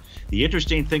 Now, the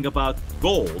interesting thing about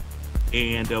gold,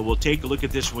 and we'll take a look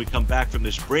at this when we come back from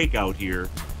this breakout here,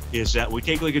 is that we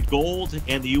take a look at gold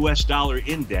and the U.S. dollar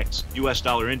index. U.S.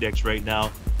 dollar index right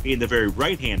now being the very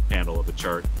right-hand panel of the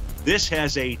chart. This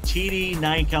has a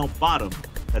TD9 count bottom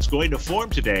that's going to form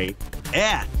today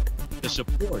at the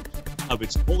support of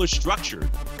its bullish structured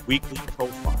weekly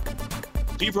profile.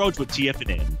 Steve Rhodes with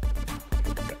TFNN.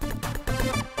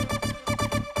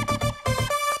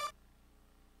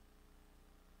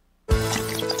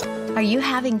 Are you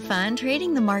having fun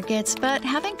trading the markets but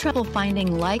having trouble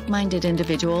finding like-minded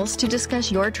individuals to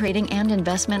discuss your trading and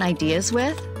investment ideas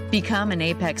with? Become an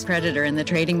apex predator in the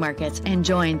trading markets and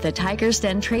join the Tiger's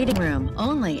Den Trading Room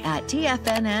only at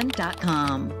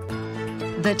TFNN.com.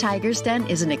 The Tiger's Den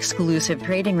is an exclusive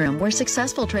trading room where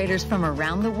successful traders from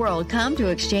around the world come to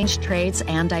exchange trades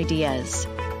and ideas.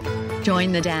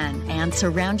 Join the den and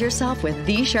surround yourself with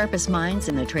the sharpest minds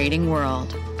in the trading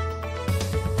world.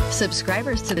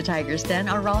 Subscribers to the Tiger's Den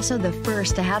are also the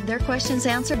first to have their questions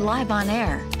answered live on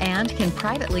air and can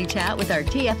privately chat with our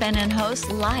TFNN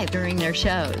hosts live during their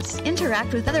shows.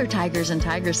 Interact with other Tigers and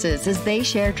Tigresses as they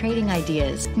share trading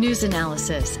ideas, news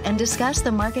analysis, and discuss the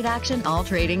market action all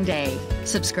trading day.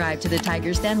 Subscribe to the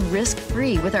Tiger's Den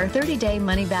risk-free with our 30-day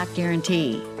money-back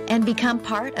guarantee and become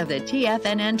part of the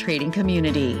TFNN trading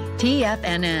community.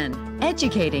 TFNN,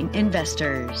 educating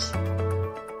investors.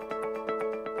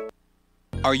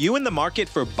 Are you in the market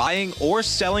for buying or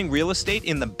selling real estate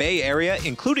in the Bay Area,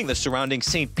 including the surrounding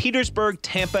St. Petersburg,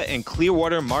 Tampa, and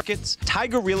Clearwater markets?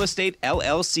 Tiger Real Estate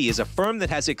LLC is a firm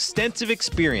that has extensive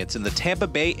experience in the Tampa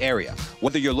Bay area.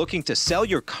 Whether you're looking to sell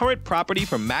your current property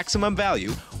for maximum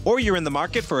value, or you're in the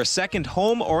market for a second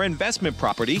home or investment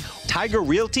property, Tiger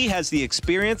Realty has the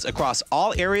experience across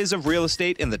all areas of real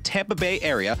estate in the Tampa Bay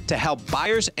area to help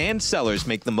buyers and sellers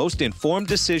make the most informed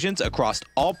decisions across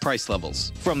all price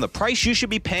levels. From the price you should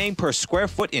be paying per square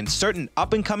foot in certain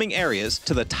up-and-coming areas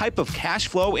to the type of cash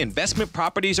flow investment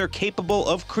properties are capable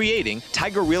of creating,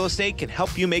 Tiger Real Estate can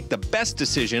help you make the best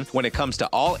decision when it comes to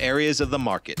all areas of the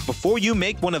market. Before you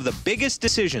make one of the biggest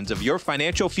decisions of your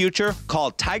financial future,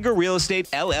 call Tiger Real Estate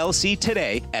LLC LLC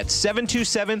today at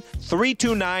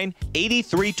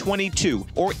 727-329-8322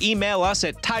 or email us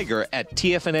at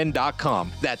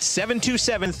tiger@tfnn.com. That's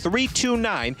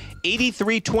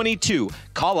 727-329-8322.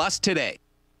 Call us today.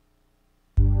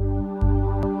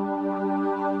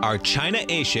 Are China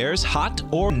A-shares hot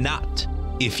or not?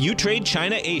 If you trade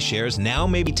China A-shares, now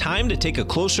may be time to take a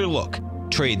closer look.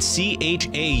 Trade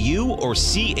CHAU or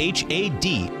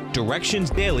CHAD,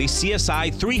 Directions Daily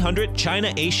CSI 300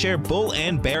 China A-share Bull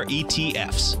and Bear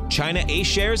ETFs. China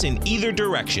A-shares in either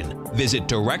direction. Visit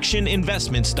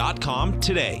directioninvestments.com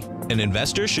today. An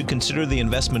investor should consider the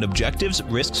investment objectives,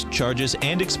 risks, charges,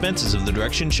 and expenses of the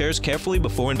Direction shares carefully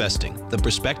before investing. The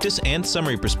prospectus and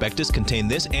summary prospectus contain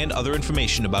this and other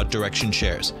information about Direction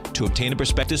shares. To obtain a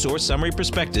prospectus or summary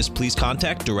prospectus, please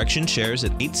contact Direction shares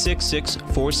at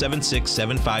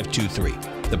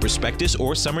 866-476-7523. The prospectus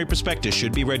or summary prospectus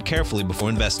should be read carefully before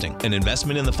investing. An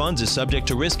investment in the funds is subject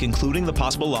to risk, including the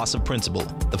possible loss of principal.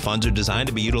 The funds are designed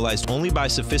to be utilized only by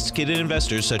sophisticated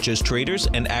investors such as traders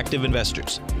and active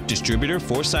investors. Distributor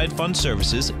Foreside Fund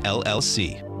Services,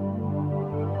 LLC.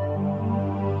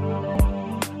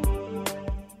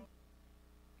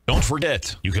 Don't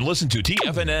forget, you can listen to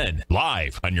TFNN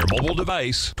live on your mobile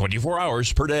device 24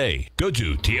 hours per day. Go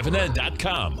to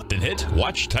TFNN.com, then hit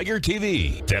Watch Tiger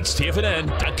TV. That's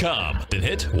TFNN.com, then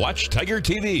hit Watch Tiger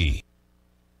TV.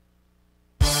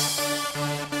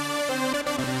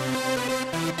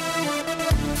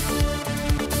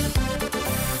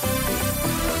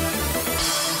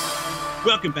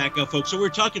 Welcome back, folks. So we're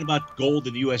talking about gold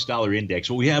and the U.S. dollar index.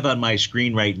 What we have on my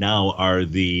screen right now are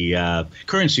the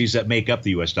currencies that make up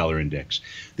the U.S. dollar index.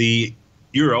 The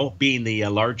euro being the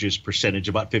largest percentage,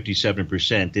 about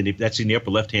 57%, and that's in the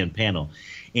upper left-hand panel.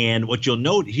 And what you'll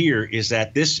note here is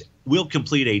that this will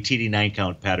complete a TD9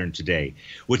 count pattern today,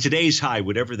 with today's high,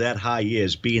 whatever that high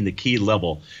is, being the key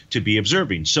level to be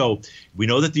observing. So we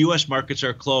know that the U.S. markets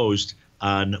are closed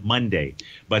on Monday,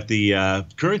 but the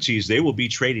currencies, they will be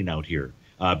trading out here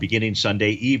beginning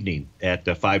Sunday evening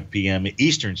at 5 p.m.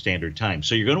 Eastern Standard Time.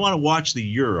 So you're going to want to watch the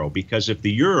euro, because if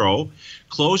the euro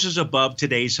closes above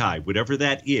today's high, whatever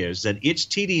that is, then its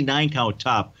TD9 count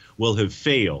top will have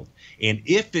failed. And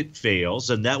if it fails,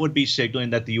 then that would be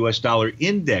signaling that the U.S. dollar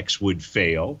index would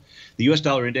fail. The U.S.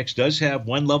 dollar index does have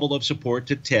one level of support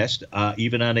to test,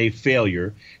 even on a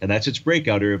failure, and that's its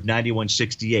breakout area of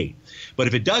 91.68. But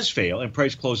if it does fail and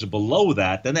price closes below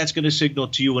that, then that's going to signal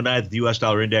to you and I that the U.S.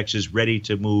 dollar index is ready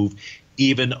to move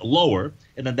even lower,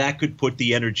 and then that could put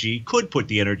the energy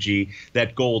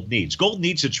that gold needs. Gold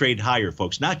needs to trade higher,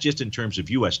 folks, not just in terms of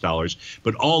U.S. dollars,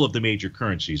 but all of the major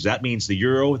currencies. That means the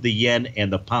euro, the yen,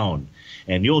 and the pound.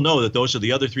 And you'll know that those are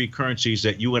the other three currencies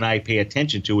that you and I pay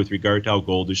attention to with regard to how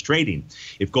gold is trading.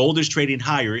 If gold is trading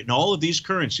higher in all of these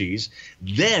currencies,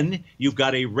 then you've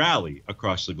got a rally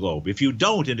across the globe. If you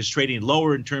don't, and it's trading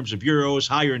lower in terms of euros,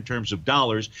 higher in terms of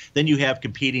dollars, then you have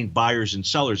competing buyers and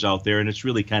sellers out there, and it's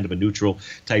really kind of a neutral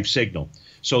type signal.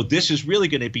 So this is really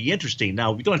going to be interesting.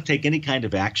 Now, we don't have to take any kind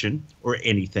of action or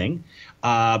anything.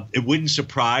 It wouldn't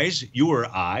surprise you or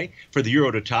I for the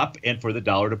euro to top and for the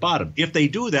dollar to bottom. If they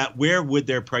do that, where would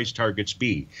their price targets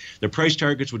be? Their price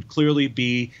targets would clearly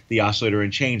be the oscillator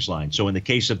and change line. So in the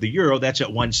case of the euro, that's at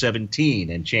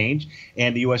 117 and change,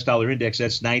 and the U.S. dollar index,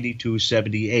 that's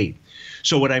 92.78.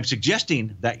 So what I'm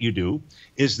suggesting that you do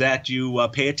is that you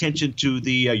pay attention to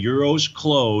the euro's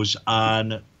close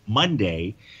on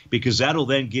Monday, because that'll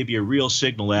then give you a real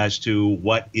signal as to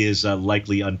what is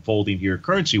likely unfolding here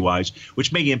currency-wise,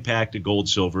 which may impact the gold,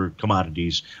 silver,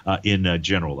 commodities in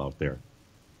general out there.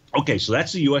 Okay, so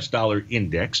that's the U.S. dollar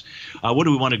index. What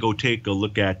do we want to go take a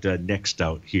look at next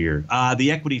out here?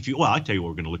 The equity future. Well, I'll tell you what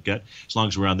we're going to look at as long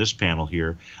as we're on this panel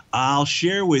here. I'll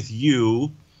share with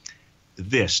you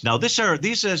this. Now, this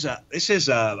is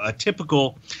a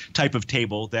typical type of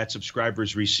table that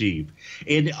subscribers receive.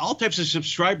 And all types of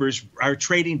subscribers are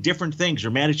trading different things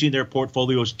or managing their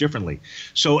portfolios differently.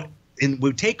 So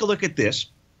we take a look at this.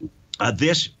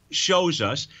 This shows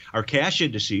us our cash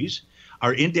indices,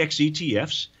 our index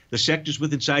ETFs, the sectors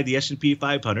within inside the S&P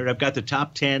 500. I've got the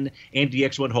top 10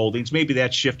 NDX1 holdings. Maybe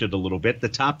that's shifted a little bit. The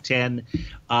top 10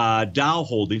 Dow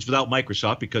holdings without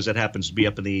Microsoft, because that happens to be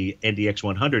up in the NDX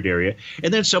 100 area.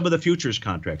 And then some of the futures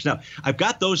contracts. Now, I've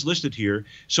got those listed here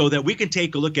so that we can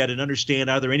take a look at and understand,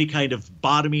 are there any kind of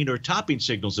bottoming or topping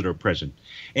signals that are present?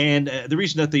 And the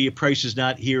reason that the price is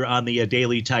not here on the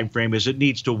daily time frame is it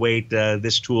needs to wait.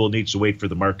 This tool needs to wait for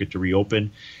the market to reopen.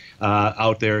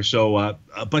 out there. So,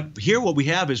 but here what we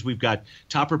have is we've got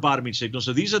top or bottoming signals.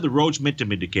 So these are the Rhodes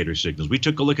Momentum Indicator signals. We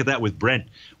took a look at that with Brent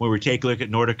when we take a look at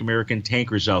Nordic American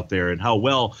tankers out there and how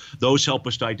well those help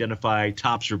us to identify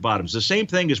tops or bottoms. The same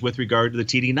thing is with regard to the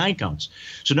TD9 counts.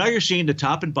 So now you're seeing the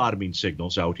top and bottoming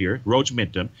signals out here, Rhodes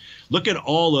Momentum. Look at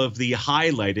all of the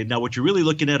highlighted. Now what you're really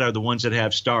looking at are the ones that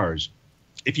have stars.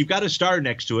 If you've got a star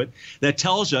next to it, that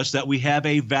tells us that we have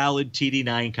a valid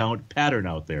TD9 count pattern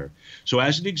out there. So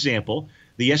as an example,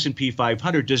 the S&P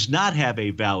 500 does not have a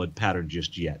valid pattern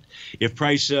just yet. If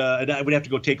price, and I would have to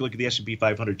go take a look at the S&P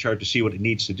 500 chart to see what it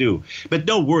needs to do. But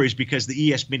no worries, because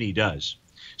the ES Mini does.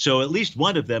 So at least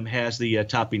one of them has the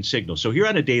topping signal. So here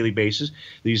on a daily basis,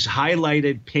 these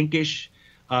highlighted pinkish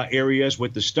areas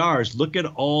with the stars, look at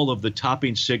all of the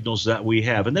topping signals that we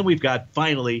have. And then we've got,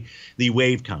 finally, the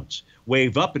wave counts.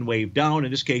 Wave up and wave down.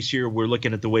 In this case here, we're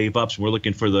looking at the wave ups, and we're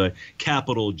looking for the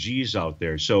capital G's out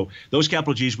there. So those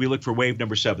capital G's, we look for wave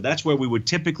number 7. That's where we would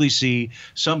typically see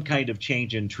some kind of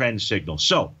change in trend signal.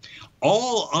 So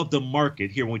all of the market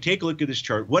here, when we take a look at this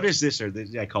chart, what is this? Or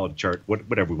I call it a chart,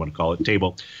 whatever we want to call it,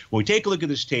 table. When we take a look at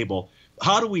this table,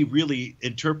 how do we really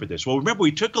interpret this? Well, remember,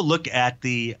 we took a look at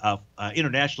the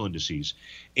international indices,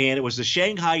 and it was the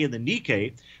Shanghai and the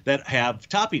Nikkei that have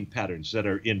topping patterns that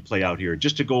are in play out here,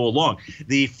 just to go along.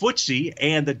 The FTSE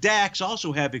and the DAX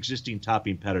also have existing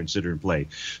topping patterns that are in play.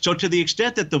 So to the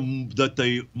extent that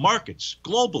the markets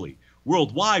globally,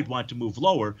 worldwide, want to move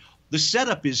lower, the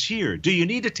setup is here. Do you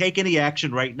need to take any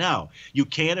action right now? You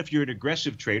can if you're an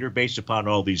aggressive trader based upon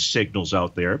all these signals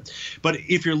out there. But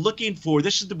if you're looking for,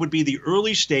 would be the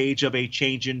early stage of a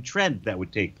change in trend that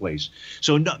would take place.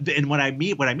 So, and what I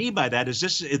mean by that is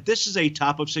this is a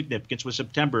top of significance, with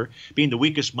September being the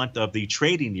weakest month of the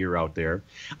trading year out there.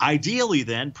 Ideally,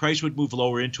 then, price would move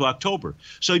lower into October.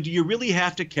 So do you really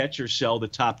have to catch or sell the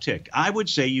top tick? I would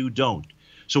say you don't.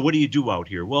 So what do you do out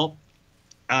here? Well,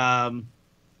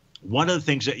 one of the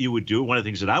things that you would do, one of the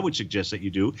things that I would suggest that you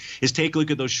do, is take a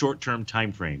look at those short-term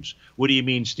time frames. What do you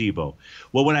mean, Steve-O?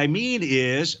 Well, what I mean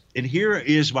is, and here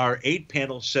is our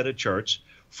 8-panel set of charts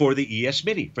for the ES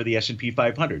Mini, for the S&P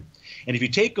 500. And if you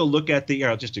take a look at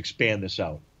I'll just expand this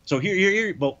out. So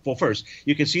here, well, first,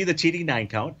 you can see the TD9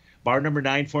 count. Bar number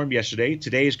 9 formed yesterday.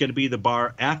 Today is going to be the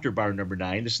bar after bar number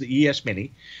 9. This is the ES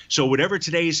Mini. So whatever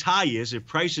today's high is, if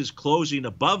price is closing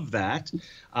above that,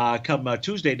 come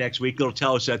Tuesday next week, it'll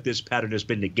tell us that this pattern has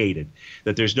been negated,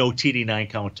 that there's no TD9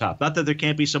 count top. Not that there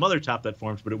can't be some other top that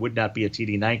forms, but it would not be a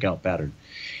TD9 count pattern.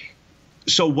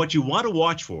 So what you want to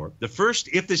watch for, the first,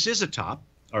 if this is a top,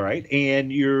 all right,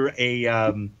 and you're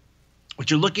what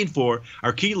you're looking for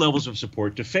are key levels of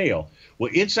support to fail.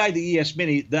 Well, inside the ES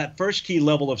Mini, that first key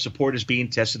level of support is being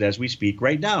tested as we speak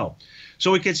right now.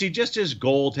 So we can see, just as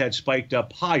gold had spiked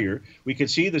up higher, we can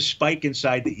see the spike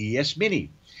inside the ES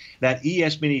Mini. That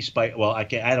ES Mini spike, well,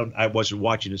 I wasn't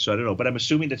watching it, so I don't know, but I'm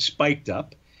assuming it spiked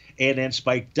up and then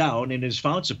spiked down and has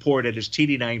found support at its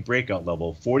TD9 breakout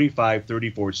level, 45,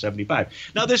 34, 75.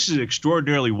 Now, this is an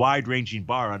extraordinarily wide-ranging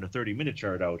bar on the 30-minute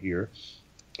chart out here.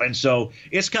 And so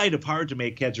it's kind of hard to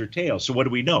make heads or tails. So what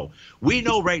do we know? We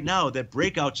know right now that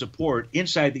breakout support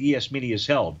inside the ES Mini is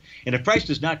held. And if price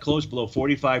does not close below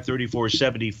 45, 34,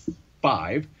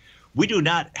 75, we do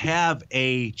not have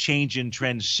a change in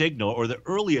trend signal, or the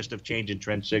earliest of change in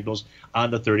trend signals,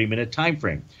 on the 30-minute time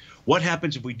frame. What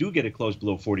happens if we do get it closed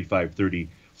below 45,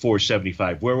 34,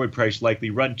 75? Where would price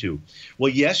likely run to?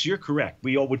 Well, yes, you're correct.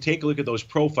 We would take a look at those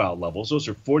profile levels. Those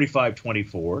are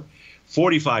 45.24,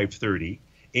 45.30.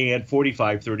 and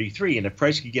 45.33. And if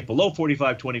price could get below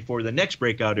 45.24, the next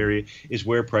breakout area is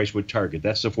where price would target.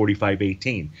 That's the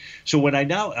 45.18. So when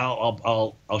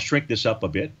I'll shrink this up a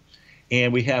bit,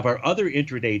 and we have our other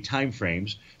intraday time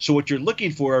frames. So what you're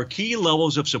looking for are key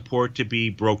levels of support to be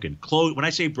broken. When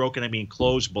I say broken, I mean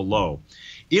close below.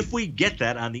 If we get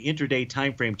that on the intraday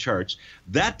time frame charts,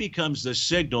 that becomes the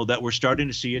signal that we're starting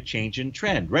to see a change in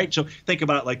trend, right? So think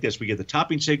about it like this. We get the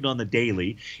topping signal on the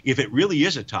daily. If it really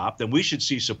is a top, then we should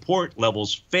see support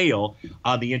levels fail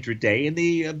on the intraday.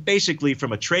 And basically,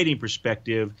 from a trading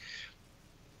perspective,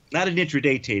 not an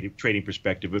intraday trading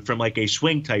perspective, but from like a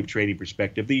swing type trading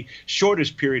perspective, the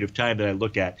shortest period of time that I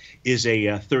look at is a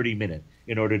 30-minute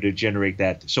in order to generate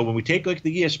that. So when we take a look at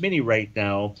the ES Mini right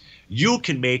now, you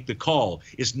can make the call.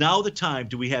 Is now the time?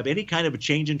 Do we have any kind of a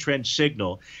change in trend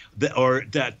signal or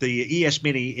that the ES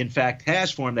Mini, in fact, has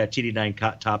formed that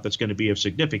TD9 top that's going to be of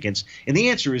significance? And the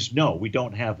answer is no, we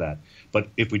don't have that. But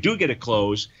if we do get a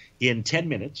close in 10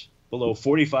 minutes, below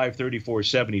 45, 34,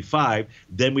 75,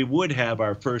 then we would have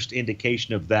our first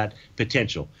indication of that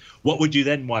potential. What would you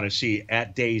then want to see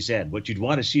at day's end? What you'd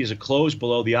want to see is a close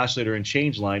below the oscillator and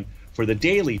change line for the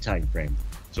daily time frame.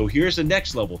 So here's the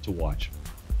next level to watch.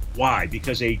 Why?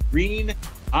 Because a green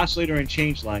oscillator and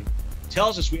change line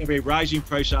tells us we have a rising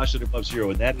price oscillator above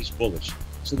zero, and that is bullish.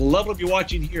 So the level you're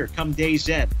watching here come day's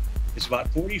end is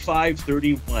about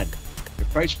 45.31. The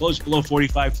price flows below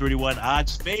 45.31.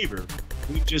 Odds favor.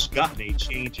 We've just gotten a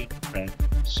change in trend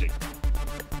signal.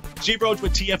 See Rhodes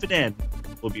with TFNN.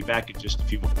 We'll be back in just a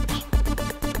few moments.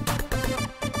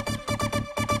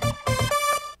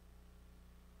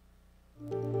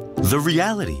 The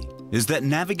reality is that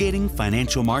navigating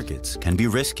financial markets can be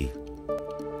risky.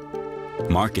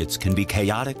 Markets can be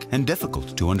chaotic and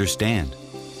difficult to understand.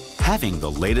 Having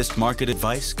the latest market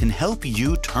advice can help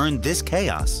you turn this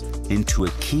chaos into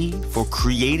a key for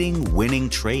creating winning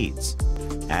trades.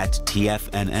 At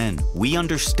TFNN, we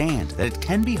understand that it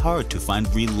can be hard to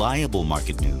find reliable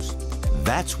market news.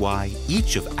 That's why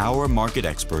each of our market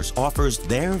experts offers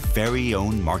their very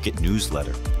own market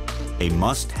newsletter, a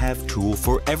must-have tool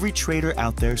for every trader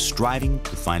out there striving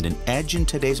to find an edge in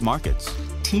today's markets.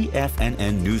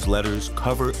 TFNN newsletters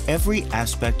cover every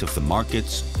aspect of the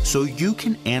markets so you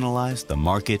can analyze the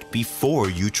market before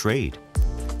you trade.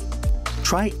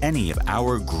 Try any of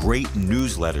our great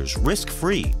newsletters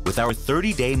risk-free with our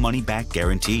 30-day money-back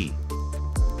guarantee.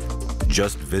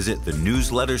 Just visit the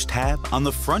Newsletters tab on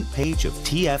the front page of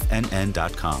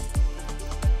TFNN.com.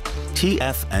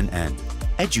 TFNN,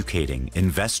 educating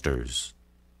investors.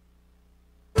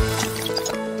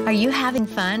 Are you having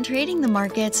fun trading the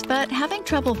markets but having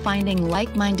trouble finding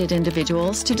like-minded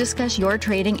individuals to discuss your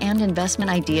trading and investment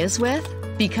ideas with?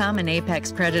 Become an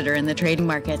apex predator in the trading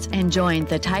markets and join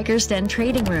the Tiger's Den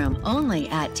Trading Room only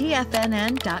at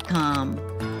TFNN.com.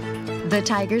 The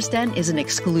Tiger's Den is an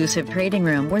exclusive trading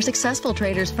room where successful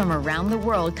traders from around the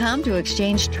world come to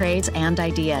exchange trades and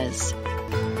ideas.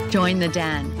 Join the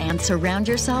den and surround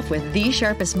yourself with the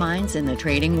sharpest minds in the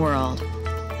trading world.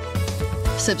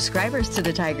 Subscribers to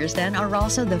the Tiger's Den are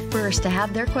also the first to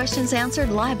have their questions answered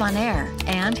live on air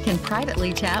and can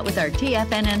privately chat with our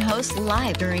TFNN hosts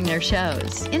live during their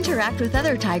shows. Interact with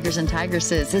other Tigers and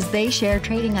Tigresses as they share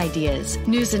trading ideas,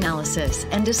 news analysis,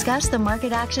 and discuss the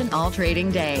market action all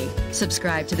trading day.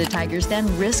 Subscribe to the Tiger's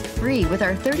Den risk-free with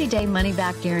our 30-day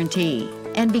money-back guarantee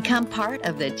and become part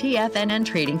of the TFNN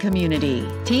trading community.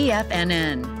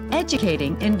 TFNN,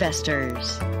 educating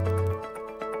investors.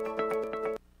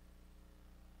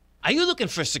 Are you looking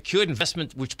for a secured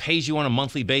investment which pays you on a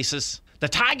monthly basis? The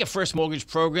Tiger First Mortgage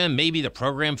Program may be the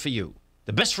program for you.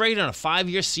 The best rate on a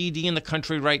 5-year CD in the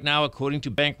country right now, according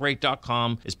to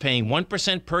Bankrate.com, is paying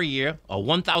 1% per year or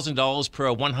 $1,000 per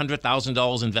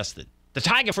 $100,000 invested. The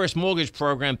Tiger First Mortgage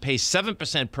Program pays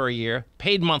 7% per year,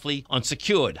 paid monthly, on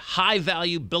secured,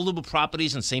 high-value, buildable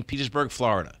properties in St. Petersburg,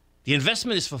 Florida. The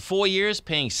investment is for 4 years,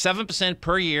 paying 7%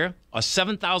 per year or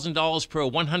 $7,000 per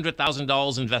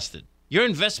 $100,000 invested. Your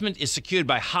investment is secured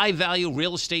by high-value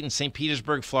real estate in St.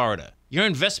 Petersburg, Florida. Your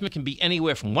investment can be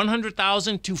anywhere from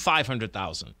 $100,000 to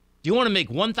 $500,000. Do you want to make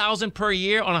 $1,000 per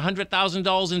year on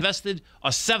 $100,000 invested or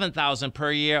 $7,000 per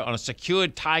year on a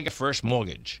secured Tiger First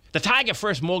mortgage? The Tiger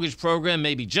First Mortgage Program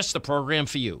may be just the program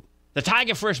for you. The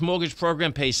Tiger First Mortgage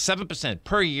Program pays 7%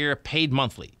 per year, paid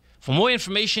monthly. For more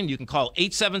information, you can call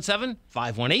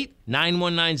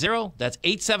 877-518-9190. That's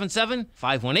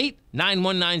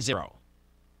 877-518-9190.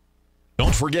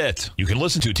 Don't forget, you can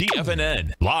listen to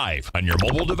TFNN live on your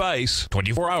mobile device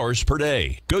 24 hours per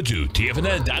day. Go to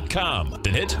TFNN.com,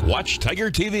 then hit Watch Tiger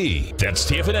TV. That's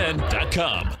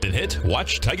TFNN.com, then hit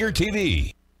Watch Tiger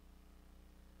TV.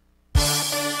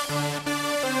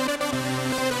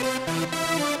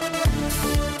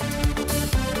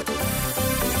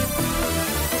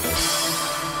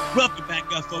 Welcome back,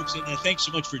 folks, and thanks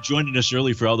so much for joining us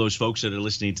early. For all those folks that are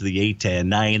listening to the 8 to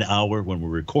 9 hour when we're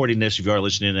recording this, if you are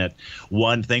listening at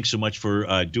 1, thanks so much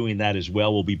for doing that as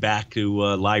well. We'll be back to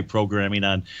live programming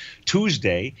on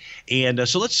Tuesday. And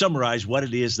so let's summarize what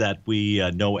it is that we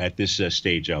know at this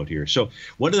stage out here. So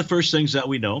one of the first things that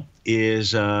we know is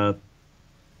start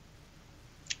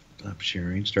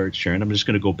sharing. I'm just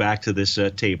going to go back to this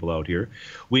table out here.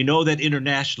 We know that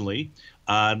internationally,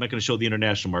 I'm not going to show the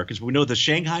international markets, but we know the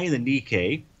Shanghai and the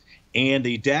Nikkei and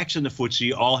the DAX and the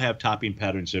FTSE all have topping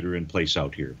patterns that are in place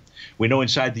out here. We know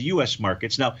inside the U.S.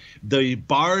 markets. Now, the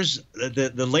bars,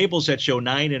 the labels that show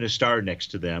 9 and a star next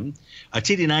to them, a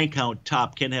TD9 count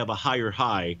top can have a higher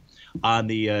high on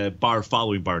the bar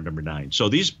following bar number 9. So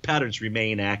these patterns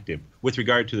remain active with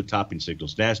regard to the topping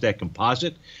signals. NASDAQ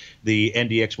Composite, the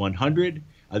NDX 100,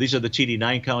 these are the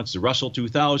TD9 counts, the Russell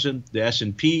 2000, the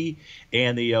S&P,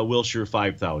 and the Wilshire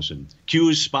 5000.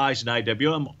 Qs, SPYs, and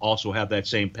IWM also have that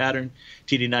same pattern.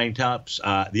 TD9 tops,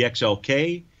 the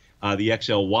XLK, the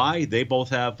XLY, they both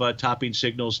have topping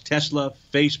signals. Tesla,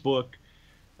 Facebook,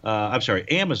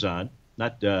 Amazon,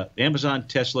 not Amazon,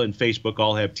 Tesla, and Facebook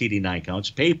all have TD9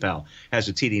 counts. PayPal has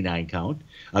a TD9 count.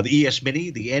 The ES Mini,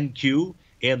 the NQ,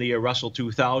 and the Russell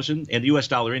 2000, and the U.S.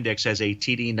 dollar index has a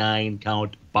TD9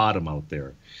 count bottom out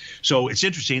there. So it's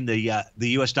interesting. The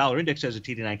U.S. dollar index has a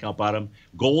TD9 count bottom.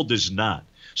 Gold does not.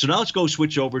 So now let's go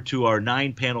switch over to our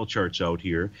 9-panel charts out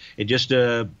here, and just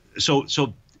so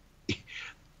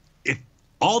if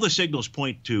all the signals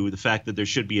point to the fact that there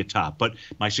should be a top, but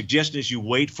my suggestion is you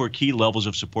wait for key levels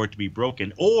of support to be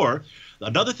broken. Or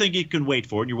another thing you can wait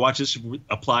for, and your watch this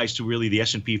applies to really the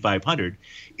S&P 500,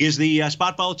 is the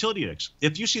spot volatility index.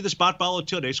 If you see the spot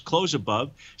volatility index close above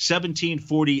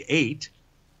 1748,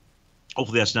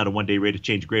 hopefully that's not a one-day rate of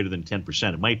change greater than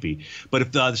 10%. It might be. But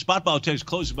if the spot volatility index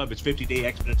closes above its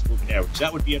 50-day exponential moving average,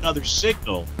 that would be another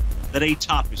signal that a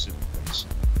top is in place.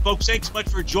 Folks, thanks so much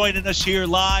for joining us here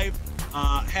live.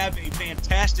 Have a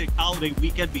fantastic holiday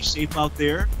weekend. Be safe out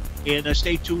there. And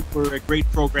stay tuned for a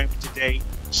great program today.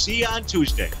 See you on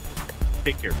Tuesday.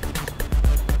 Take care.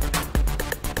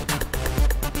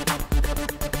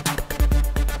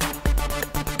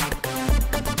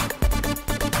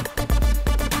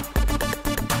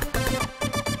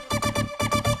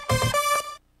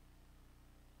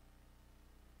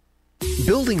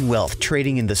 Building wealth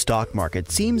trading in the stock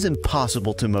market seems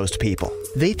impossible to most people.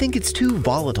 They think it's too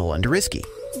volatile and risky.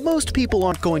 Most people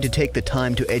aren't going to take the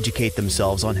time to educate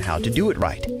themselves on how to do it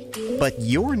right. But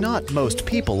you're not most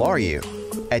people, are you?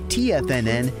 At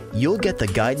TFNN, you'll get the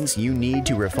guidance you need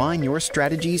to refine your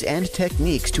strategies and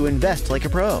techniques to invest like a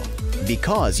pro.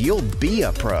 Because you'll be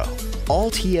a pro.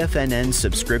 All TFNN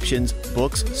subscriptions,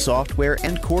 books, software,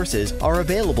 and courses are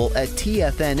available at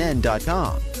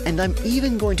TFNN.com. And I'm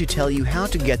even going to tell you how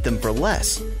to get them for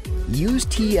less. Use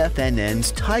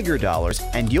TFNN's Tiger Dollars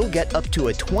and you'll get up to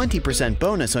a 20%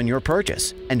 bonus on your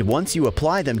purchase. And once you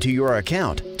apply them to your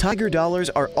account, Tiger Dollars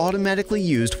are automatically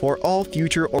used for all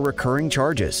future or recurring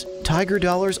charges. Tiger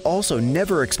Dollars also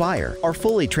never expire, are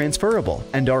fully transferable,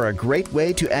 and are a great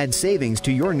way to add savings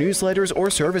to your newsletters or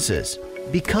services.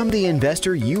 Become the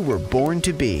investor you were born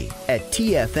to be at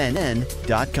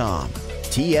TFNN.com.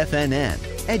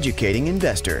 TFNN, educating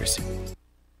investors.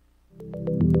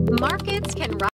 Market